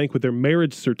go into the bank with their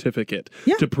marriage certificate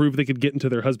to prove they could get into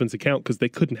their husband's account because they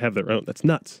couldn't have their own. That's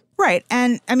nuts. Right.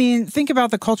 And I mean, think about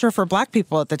the culture for black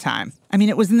people at the time. I mean,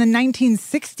 it was in the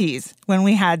 1960s when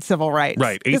we had civil rights.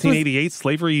 Right. 1888,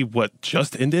 slavery,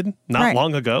 just ended? Not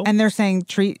long ago. And they're saying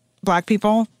treat black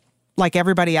people like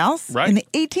everybody else in the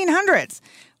 1800s.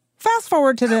 Fast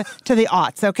forward to the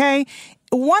aughts, okay?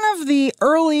 One of the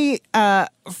early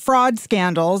fraud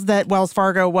scandals that Wells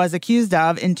Fargo was accused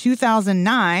of in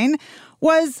 2009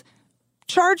 was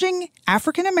charging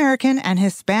African American and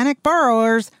Hispanic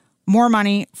borrowers more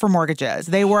money for mortgages.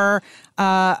 They were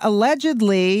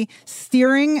allegedly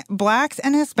steering blacks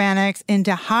and Hispanics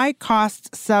into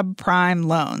high-cost subprime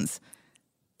loans.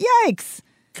 Yikes.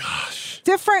 Gosh.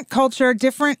 Different culture,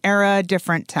 different era,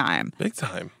 different time. Big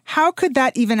time. How could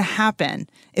that even happen?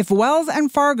 If Wells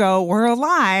and Fargo were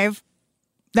alive,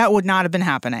 that would not have been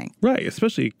happening. Right,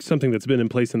 especially something that's been in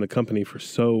place in the company for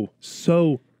so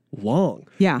long.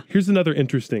 Yeah. Here's another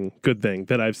interesting good thing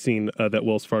that I've seen that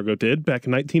Wells Fargo did. Back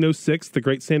in 1906, the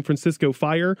great San Francisco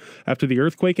fire after the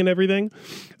earthquake and everything,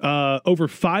 over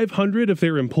 500 of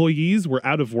their employees were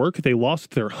out of work. They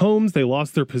lost their homes. They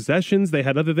lost their possessions. They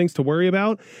had other things to worry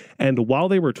about. And while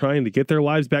they were trying to get their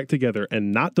lives back together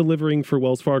and not delivering for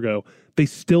Wells Fargo, they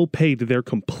still paid their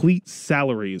complete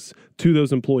salaries to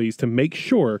those employees to make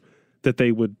sure that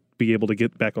they would be able to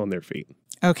get back on their feet.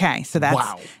 Okay, so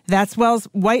that's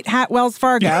White Hat Wells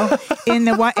Fargo in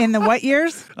the what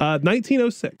years?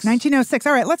 1906. 1906.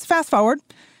 All right, let's fast forward.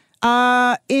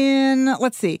 In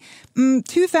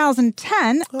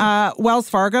 2010, Wells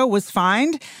Fargo was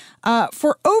fined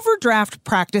for overdraft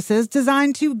practices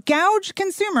designed to gouge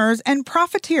consumers and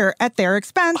profiteer at their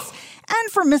expense, and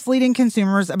for misleading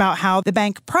consumers about how the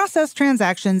bank processed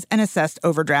transactions and assessed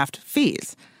overdraft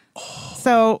fees.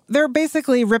 So they're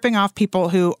basically ripping off people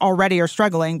who already are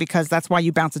struggling because that's why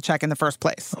you bounce a check in the first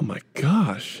place. Oh, my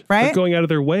gosh. Right? They're going out of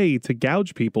their way to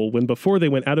gouge people when before they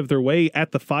went out of their way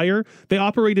at the fire, they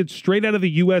operated straight out of the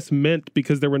U.S. Mint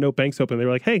because there were no banks open. They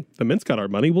were like, hey, the Mint's got our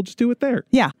money. We'll just do it there.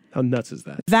 Yeah. How nuts is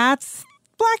that? That's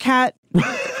Black Hat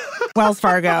Wells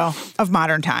Fargo of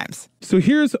modern times. So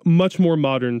here's much more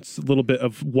modern, little bit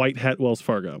of White Hat Wells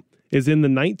Fargo. Is in the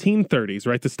 1930s,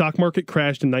 right? The stock market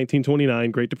crashed in 1929,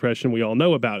 Great Depression. We all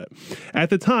know about it. At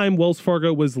the time, Wells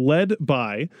Fargo was led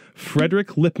by Frederick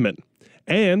Lipman.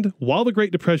 And while the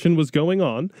Great Depression was going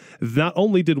on, not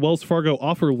only did Wells Fargo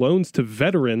offer loans to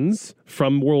veterans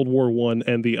from World War I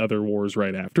and the other wars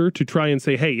right after to try and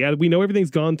say, hey, yeah, we know everything's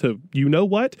gone to, you know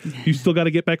what? You still got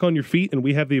to get back on your feet and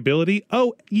we have the ability.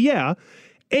 Oh, yeah.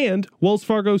 And Wells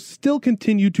Fargo still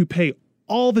continued to pay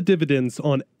all the dividends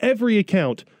on every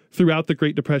account throughout the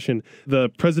Great Depression. The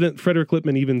President Frederick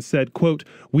Lipman even said, quote,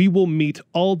 we will meet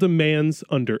all demands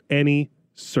under any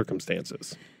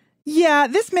circumstances. Yeah,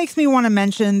 this makes me want to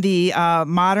mention the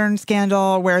modern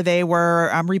scandal where they were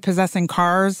repossessing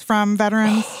cars from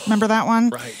veterans. Remember that one?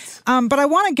 Right. But I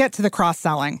want to get to the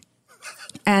cross-selling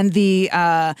and the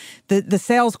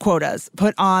sales quotas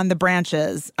put on the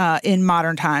branches in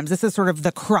modern times. This is sort of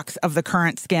the crux of the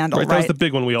current scandal, right? That was the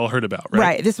big one we all heard about, right?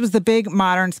 Right. This was the big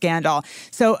modern scandal.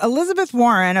 So Elizabeth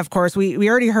Warren, of course, we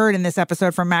already heard in this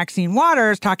episode from Maxine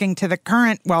Waters talking to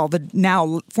the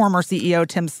now former CEO,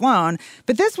 Tim Sloan.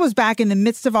 But this was back in the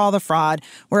midst of all the fraud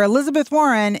where Elizabeth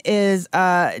Warren is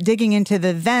digging into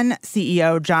the then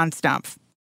CEO, John Stumpf.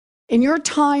 In your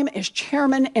time as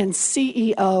chairman and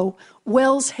CEO,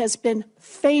 Wells has been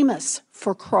famous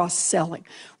for cross-selling,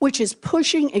 which is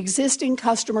pushing existing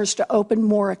customers to open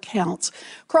more accounts.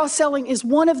 Cross-selling is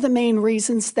one of the main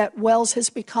reasons that Wells has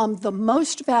become the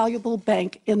most valuable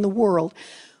bank in the world.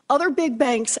 Other big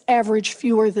banks average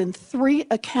fewer than 3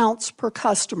 accounts per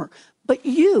customer, but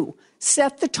you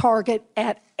set the target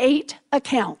at 8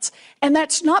 accounts. And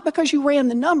that's not because you ran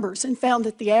the numbers and found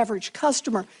that the average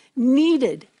customer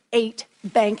needed 8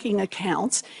 banking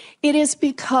accounts. It is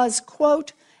because,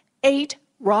 quote, 8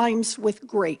 rhymes with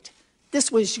great. This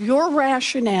was your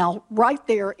rationale right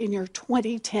there in your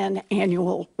 2010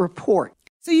 annual report.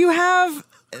 So you have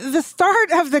the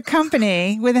start of the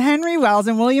company with Henry Wells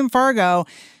and William Fargo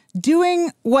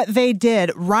doing what they did,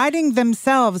 riding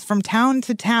themselves from town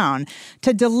to town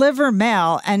to deliver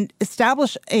mail and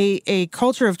establish a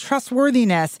culture of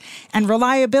trustworthiness and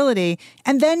reliability.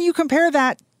 And then you compare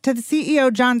that to the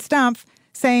CEO, John Stumpf,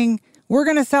 saying, we're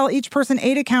going to sell each person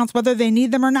 8 accounts, whether they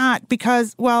need them or not,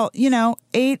 because, well,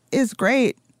 8 is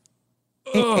great.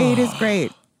 8 is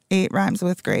great. 8 rhymes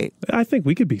with great. I think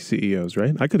we could be CEOs,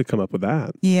 right? I could have come up with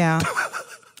that. Yeah.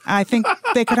 I think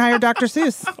they could hire Dr.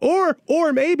 Seuss.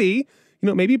 Or maybe,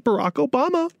 maybe Barack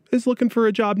Obama is looking for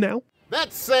a job now.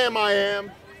 That's Sam I am.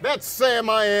 That's Sam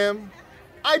I am.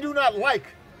 I do not like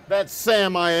that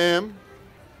Sam I am.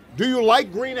 Do you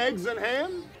like green eggs and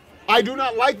ham? I do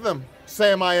not like them,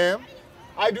 Sam I am.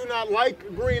 I do not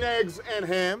like green eggs and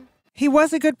ham. He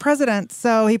was a good president,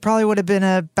 so he probably would have been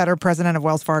a better president of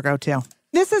Wells Fargo, too.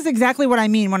 This is exactly what I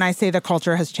mean when I say the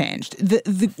culture has changed.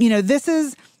 This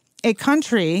is a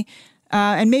country,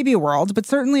 and maybe a world, but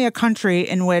certainly a country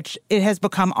in which it has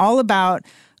become all about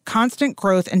constant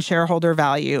growth and shareholder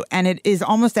value, and it is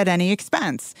almost at any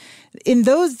expense. In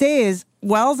those days,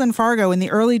 Wells and Fargo, in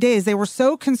the early days, they were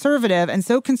so conservative and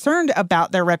so concerned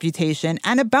about their reputation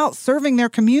and about serving their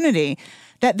community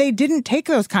that they didn't take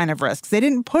those kind of risks. They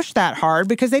didn't push that hard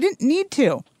because they didn't need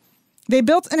to. They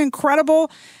built an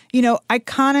incredible,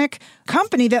 iconic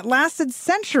company that lasted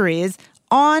centuries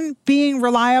on being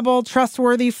reliable,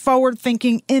 trustworthy,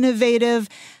 forward-thinking, innovative,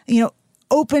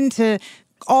 open to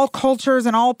all cultures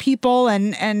and all people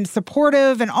and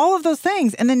supportive and all of those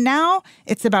things. And then now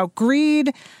it's about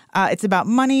greed. It's about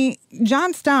money.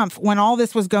 John Stumpf, when all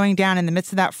this was going down in the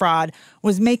midst of that fraud,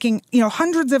 was making,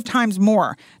 hundreds of times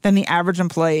more than the average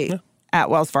employee at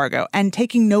Wells Fargo and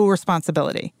taking no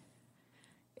responsibility.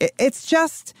 It's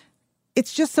just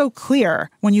so clear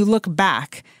when you look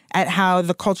back at how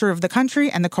the culture of the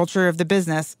country and the culture of the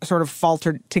business sort of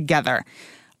faltered together.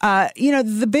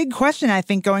 The big question, I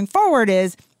think, going forward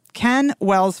is, can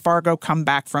Wells Fargo come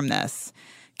back from this?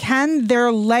 Can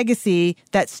their legacy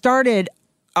that started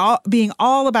being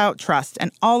all about trust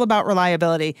and all about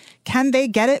reliability, can they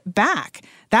get it back?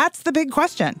 That's the big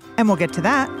question. And we'll get to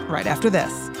that right after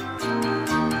this.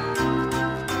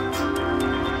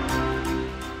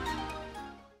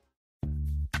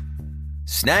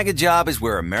 Snag a Job is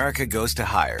where America goes to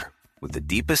hire, with the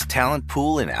deepest talent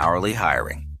pool in hourly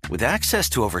hiring. With access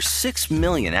to over 6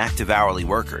 million active hourly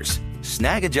workers,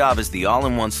 Snag a Job is the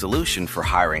all-in-one solution for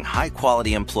hiring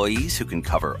high-quality employees who can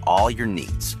cover all your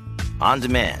needs. On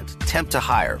demand, temp to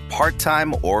hire,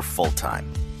 part-time or full-time.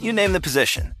 You name the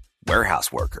position.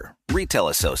 Warehouse worker, retail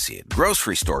associate,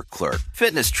 grocery store clerk,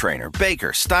 fitness trainer,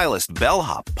 baker, stylist,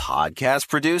 bellhop, podcast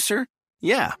producer.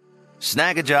 Yeah,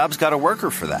 Snag a Job's got a worker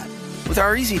for that. With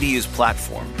our easy-to-use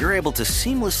platform, you're able to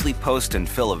seamlessly post and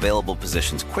fill available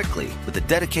positions quickly with a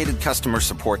dedicated customer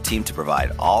support team to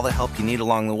provide all the help you need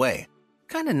along the way.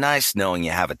 Kind of nice knowing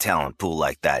you have a talent pool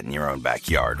like that in your own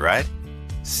backyard, right?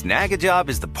 Snag a Job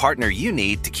is the partner you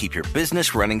need to keep your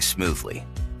business running smoothly.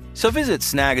 So visit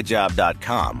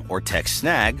snagajob.com or text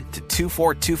SNAG to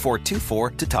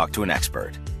 242424 to talk to an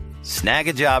expert.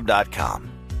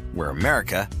 Snagajob.com, where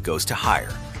America goes to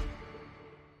hire.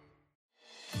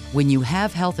 When you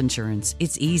have health insurance,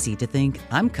 it's easy to think,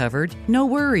 I'm covered, no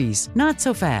worries. Not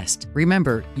so fast.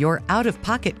 Remember, your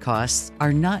out-of-pocket costs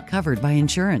are not covered by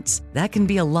insurance. That can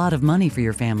be a lot of money for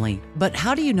your family. But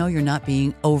how do you know you're not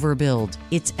being overbilled?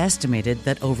 It's estimated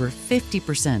that over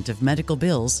 50% of medical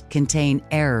bills contain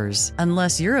errors.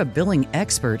 Unless you're a billing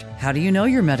expert, how do you know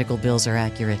your medical bills are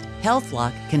accurate?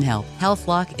 HealthLock can help.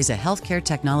 HealthLock is a healthcare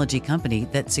technology company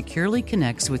that securely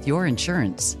connects with your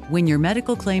insurance. When your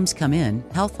medical claims come in,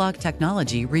 HealthLock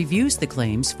technology reviews the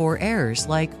claims for errors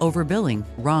like overbilling,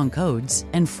 wrong codes,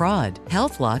 and fraud.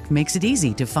 HealthLock makes it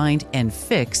easy to find and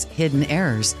fix hidden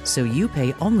errors so you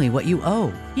pay only what you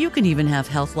owe. You can even have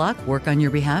HealthLock work on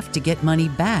your behalf to get money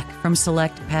back from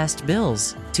select past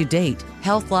bills. To date,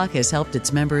 HealthLock has helped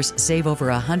its members save over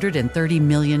 $130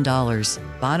 million.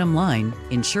 Bottom line,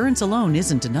 insurance alone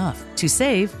isn't enough. To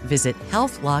save, visit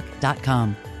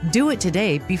healthlock.com. Do it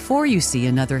today before you see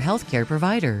another healthcare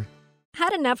provider.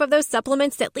 Had enough of those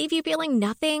supplements that leave you feeling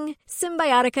nothing?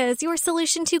 Symbiotica is your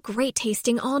solution to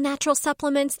great-tasting, all-natural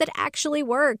supplements that actually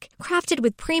work. Crafted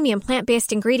with premium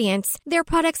plant-based ingredients, their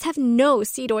products have no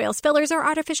seed oils, fillers, or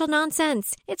artificial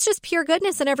nonsense. It's just pure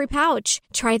goodness in every pouch.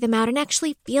 Try them out and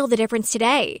actually feel the difference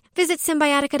today. Visit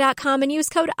Symbiotica.com and use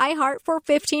code IHEART for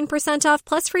 15% off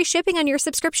plus free shipping on your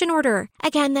subscription order.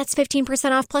 Again, that's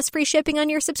 15% off plus free shipping on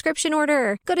your subscription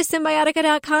order. Go to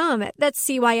Symbiotica.com. That's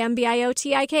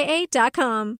CYMBIOTIKA.com.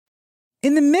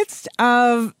 In the midst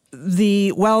of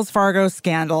the Wells Fargo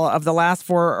scandal of the last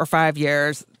 4 or 5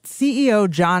 years, CEO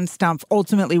John Stumpf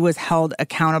ultimately was held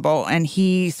accountable, and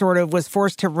he sort of was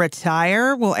forced to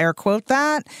retire. We'll air quote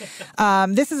that.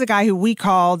 This is a guy who we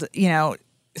called,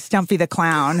 Stumpy the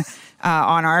Clown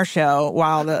on our show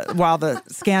while the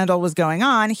scandal was going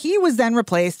on. He was then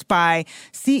replaced by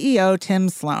CEO Tim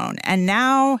Sloan. And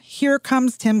now here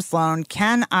comes Tim Sloan.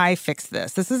 Can I fix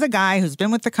this? This is a guy who's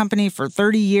been with the company for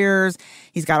 30 years.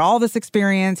 He's got all this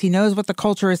experience. He knows what the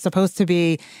culture is supposed to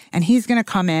be. And he's going to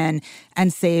come in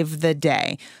and save the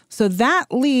day. So that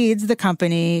leads the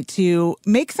company to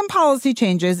make some policy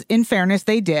changes. In fairness,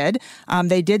 they did.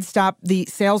 They did stop the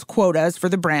sales quotas for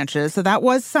the branches. So that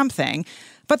was something.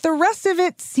 But the rest of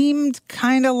it seemed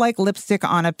kind of like lipstick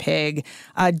on a pig,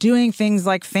 doing things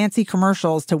like fancy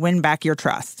commercials to win back your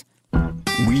trust.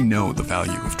 We know the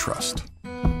value of trust.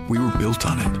 We were built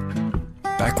on it.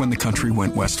 Back when the country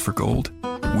went west for gold,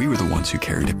 we were the ones who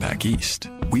carried it back east.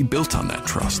 We built on that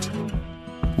trust.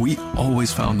 We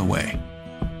always found the way.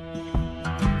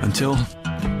 Until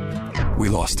we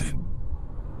lost it.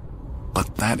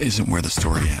 But that isn't where the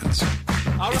story ends.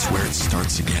 It's where it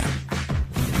starts again.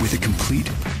 With a complete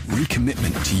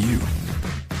recommitment to you,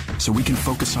 so we can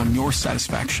focus on your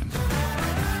satisfaction.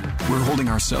 We're holding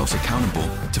ourselves accountable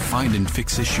to find and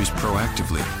fix issues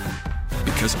proactively,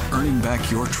 because earning back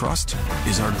your trust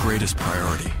is our greatest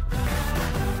priority.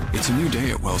 It's a new day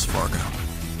at Wells Fargo,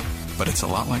 but it's a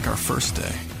lot like our first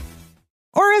day.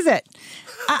 Or is it?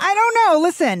 I don't know.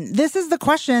 Listen, this is the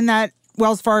question that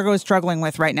Wells Fargo is struggling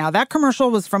with right now. That commercial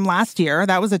was from last year.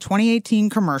 That was a 2018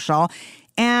 commercial.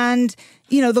 And,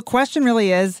 the question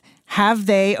really is, have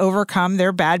they overcome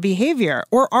their bad behavior?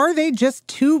 Or are they just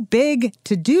too big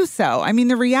to do so? I mean,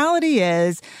 the reality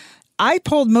is, I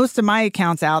pulled most of my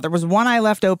accounts out. There was one I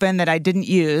left open that I didn't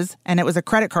use, and it was a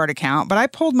credit card account. But I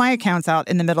pulled my accounts out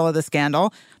in the middle of the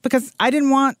scandal because I didn't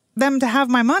want them to have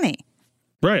my money.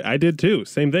 Right, I did too.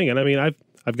 Same thing. And I mean,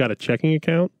 I've got a checking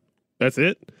account. That's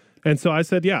it. And so I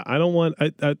said, yeah, I don't want,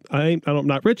 I'm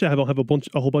not rich. I don't have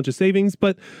a whole bunch of savings,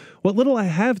 but what little I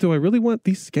have, do I really want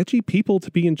these sketchy people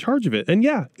to be in charge of it? And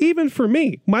yeah, even for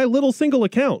me, my little single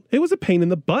account, it was a pain in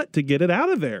the butt to get it out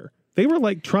of there. They were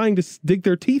like trying to dig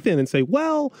their teeth in and say,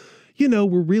 well,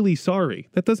 we're really sorry.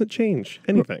 That doesn't change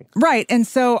anything. Right. And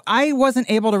so I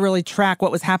wasn't able to really track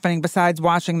what was happening besides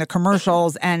watching the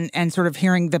commercials and sort of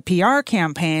hearing the PR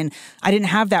campaign. I didn't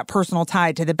have that personal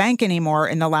tie to the bank anymore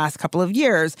in the last couple of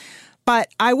years. But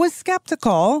I was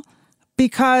skeptical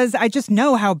because I just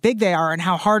know how big they are and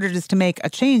how hard it is to make a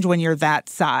change when you're that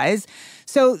size.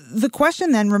 So the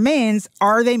question then remains,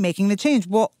 are they making the change?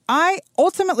 Well, I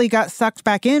ultimately got sucked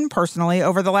back in personally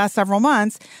over the last several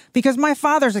months because my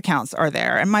father's accounts are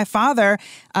there. And my father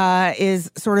is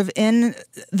sort of in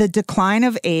the decline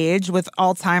of age with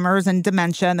Alzheimer's and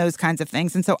dementia and those kinds of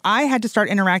things. And so I had to start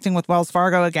interacting with Wells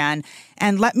Fargo again.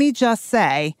 And let me just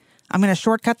say, I'm going to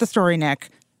shortcut the story, Nick,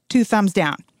 2 thumbs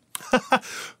down.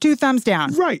 2 thumbs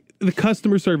down. Right. The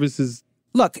customer service is...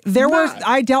 Look,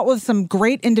 I dealt with some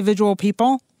great individual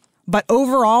people, but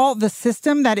overall, the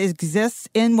system that exists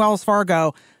in Wells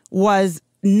Fargo was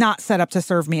not set up to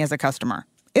serve me as a customer.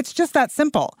 It's just that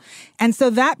simple. And so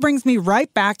that brings me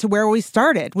right back to where we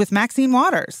started with Maxine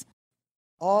Waters.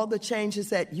 All the changes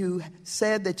that you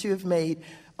said that you have made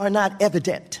are not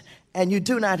evident. And you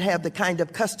do not have the kind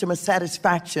of customer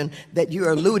satisfaction that you're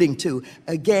alluding to.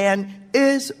 Again,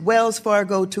 is Wells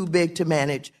Fargo too big to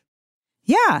manage?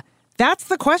 Yeah. That's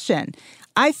the question.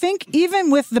 I think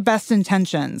even with the best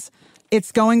intentions,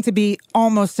 it's going to be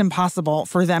almost impossible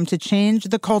for them to change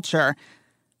the culture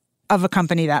of a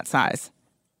company that size.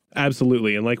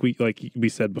 Absolutely. And like we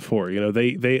said before,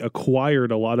 they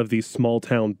acquired a lot of these small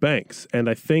town banks. And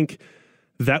I think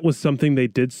that was something they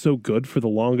did so good for the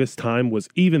longest time was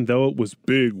even though it was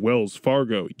big Wells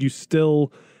Fargo, you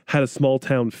still had a small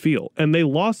town feel. And they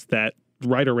lost that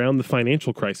right around the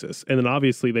financial crisis. And then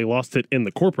obviously they lost it in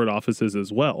the corporate offices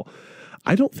as well.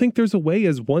 I don't think there's a way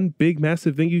as one big,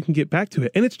 massive thing you can get back to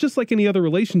it. And it's just like any other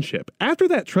relationship. After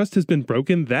that trust has been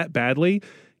broken that badly,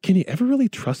 can you ever really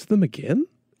trust them again?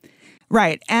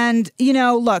 Right. And,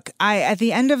 look, at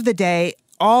the end of the day,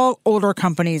 all older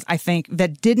companies, I think,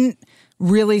 that didn't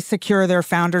really secure their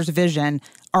founder's vision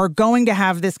are going to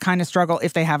have this kind of struggle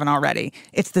if they haven't already.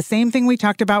 It's the same thing we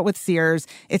talked about with Sears.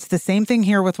 It's the same thing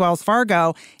here with Wells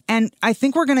Fargo. And I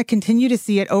think we're going to continue to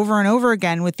see it over and over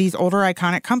again with these older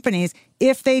iconic companies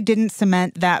if they didn't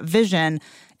cement that vision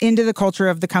into the culture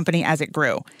of the company as it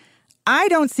grew. I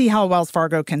don't see how Wells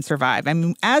Fargo can survive. I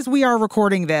mean, as we are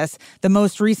recording this, the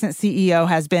most recent CEO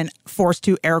has been forced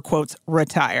to, air quotes,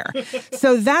 retire.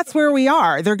 So that's where we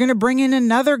are. They're going to bring in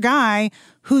another guy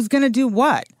who's going to do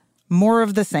what? More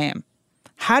of the same.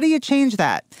 How do you change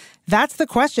that? That's the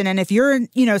question. And if you're,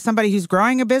 somebody who's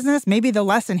growing a business, maybe the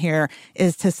lesson here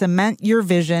is to cement your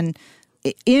vision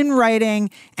in writing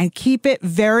and keep it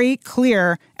very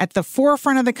clear at the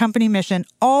forefront of the company mission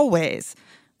always.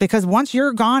 Because once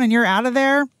you're gone and you're out of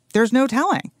there, there's no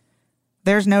telling.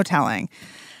 There's no telling.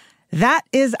 That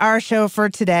is our show for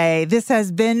today. This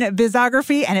has been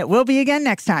Bizography, and it will be again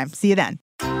next time. See you then.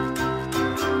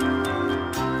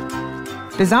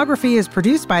 Bizography is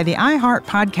produced by the iHeart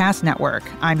Podcast Network.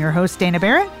 I'm your host, Dana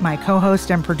Barrett. My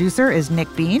co-host and producer is Nick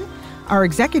Bean. Our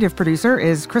executive producer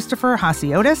is Christopher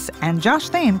Hasiotis, and Josh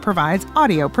Thane provides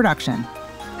audio production.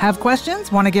 Have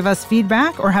questions, want to give us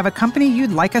feedback, or have a company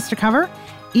you'd like us to cover?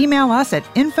 Email us at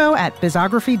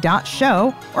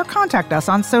info@bizography.show or contact us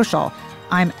on social.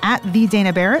 I'm at The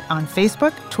Dana Barrett on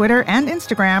Facebook, Twitter, and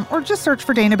Instagram, or just search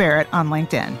for Dana Barrett on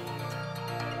LinkedIn.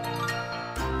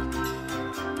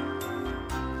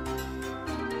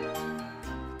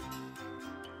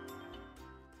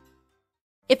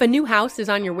 If a new house is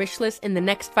on your wish list in the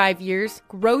next 5 years,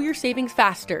 grow your savings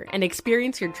faster and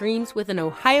experience your dreams with an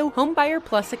Ohio Homebuyer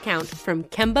Plus account from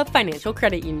Kemba Financial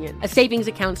Credit Union. A savings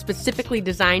account specifically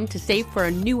designed to save for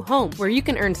a new home, where you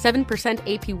can earn 7%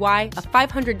 APY, a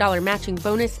 $500 matching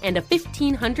bonus, and a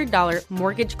 $1,500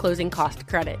 mortgage closing cost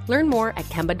credit. Learn more at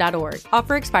Kemba.org.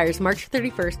 Offer expires March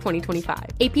 31st, 2025.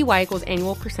 APY equals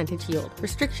annual percentage yield.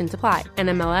 Restrictions apply.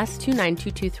 NMLS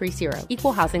 292230.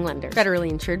 Equal housing lender.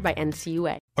 Federally insured by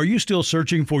NCUA. Are you still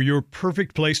searching for your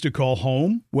perfect place to call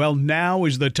home? Well, now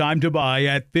is the time to buy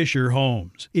at Fisher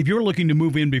Homes. If you're looking to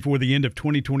move in before the end of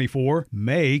 2024,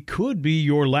 May could be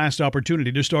your last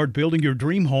opportunity to start building your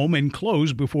dream home and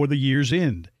close before the year's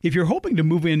end. If you're hoping to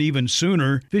move in even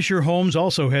sooner, Fisher Homes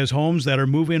also has homes that are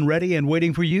move-in ready and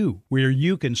waiting for you, where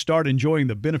you can start enjoying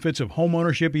the benefits of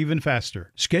homeownership even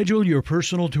faster. Schedule your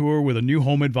personal tour with a new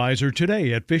home advisor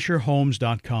today at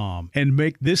FisherHomes.com and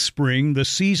make this spring the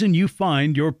season you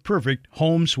find your perfect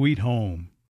home sweet home.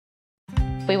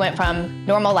 We went from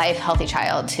normal life, healthy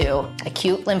child to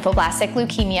acute lymphoblastic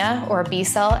leukemia, or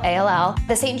B-cell ALL.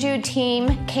 The St. Jude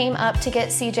team came up to get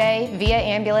CJ via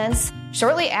ambulance.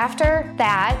 Shortly after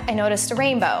that, I noticed a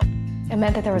rainbow. It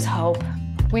meant that there was hope.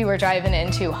 We were driving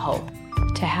into hope.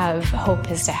 To have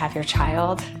hope is to have your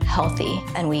child healthy,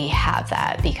 and we have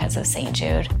that because of St.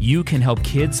 Jude. You can help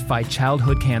kids fight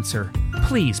childhood cancer.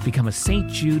 Please become a St.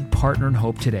 Jude Partner in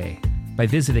Hope today by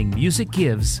visiting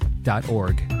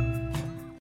musicgives.org.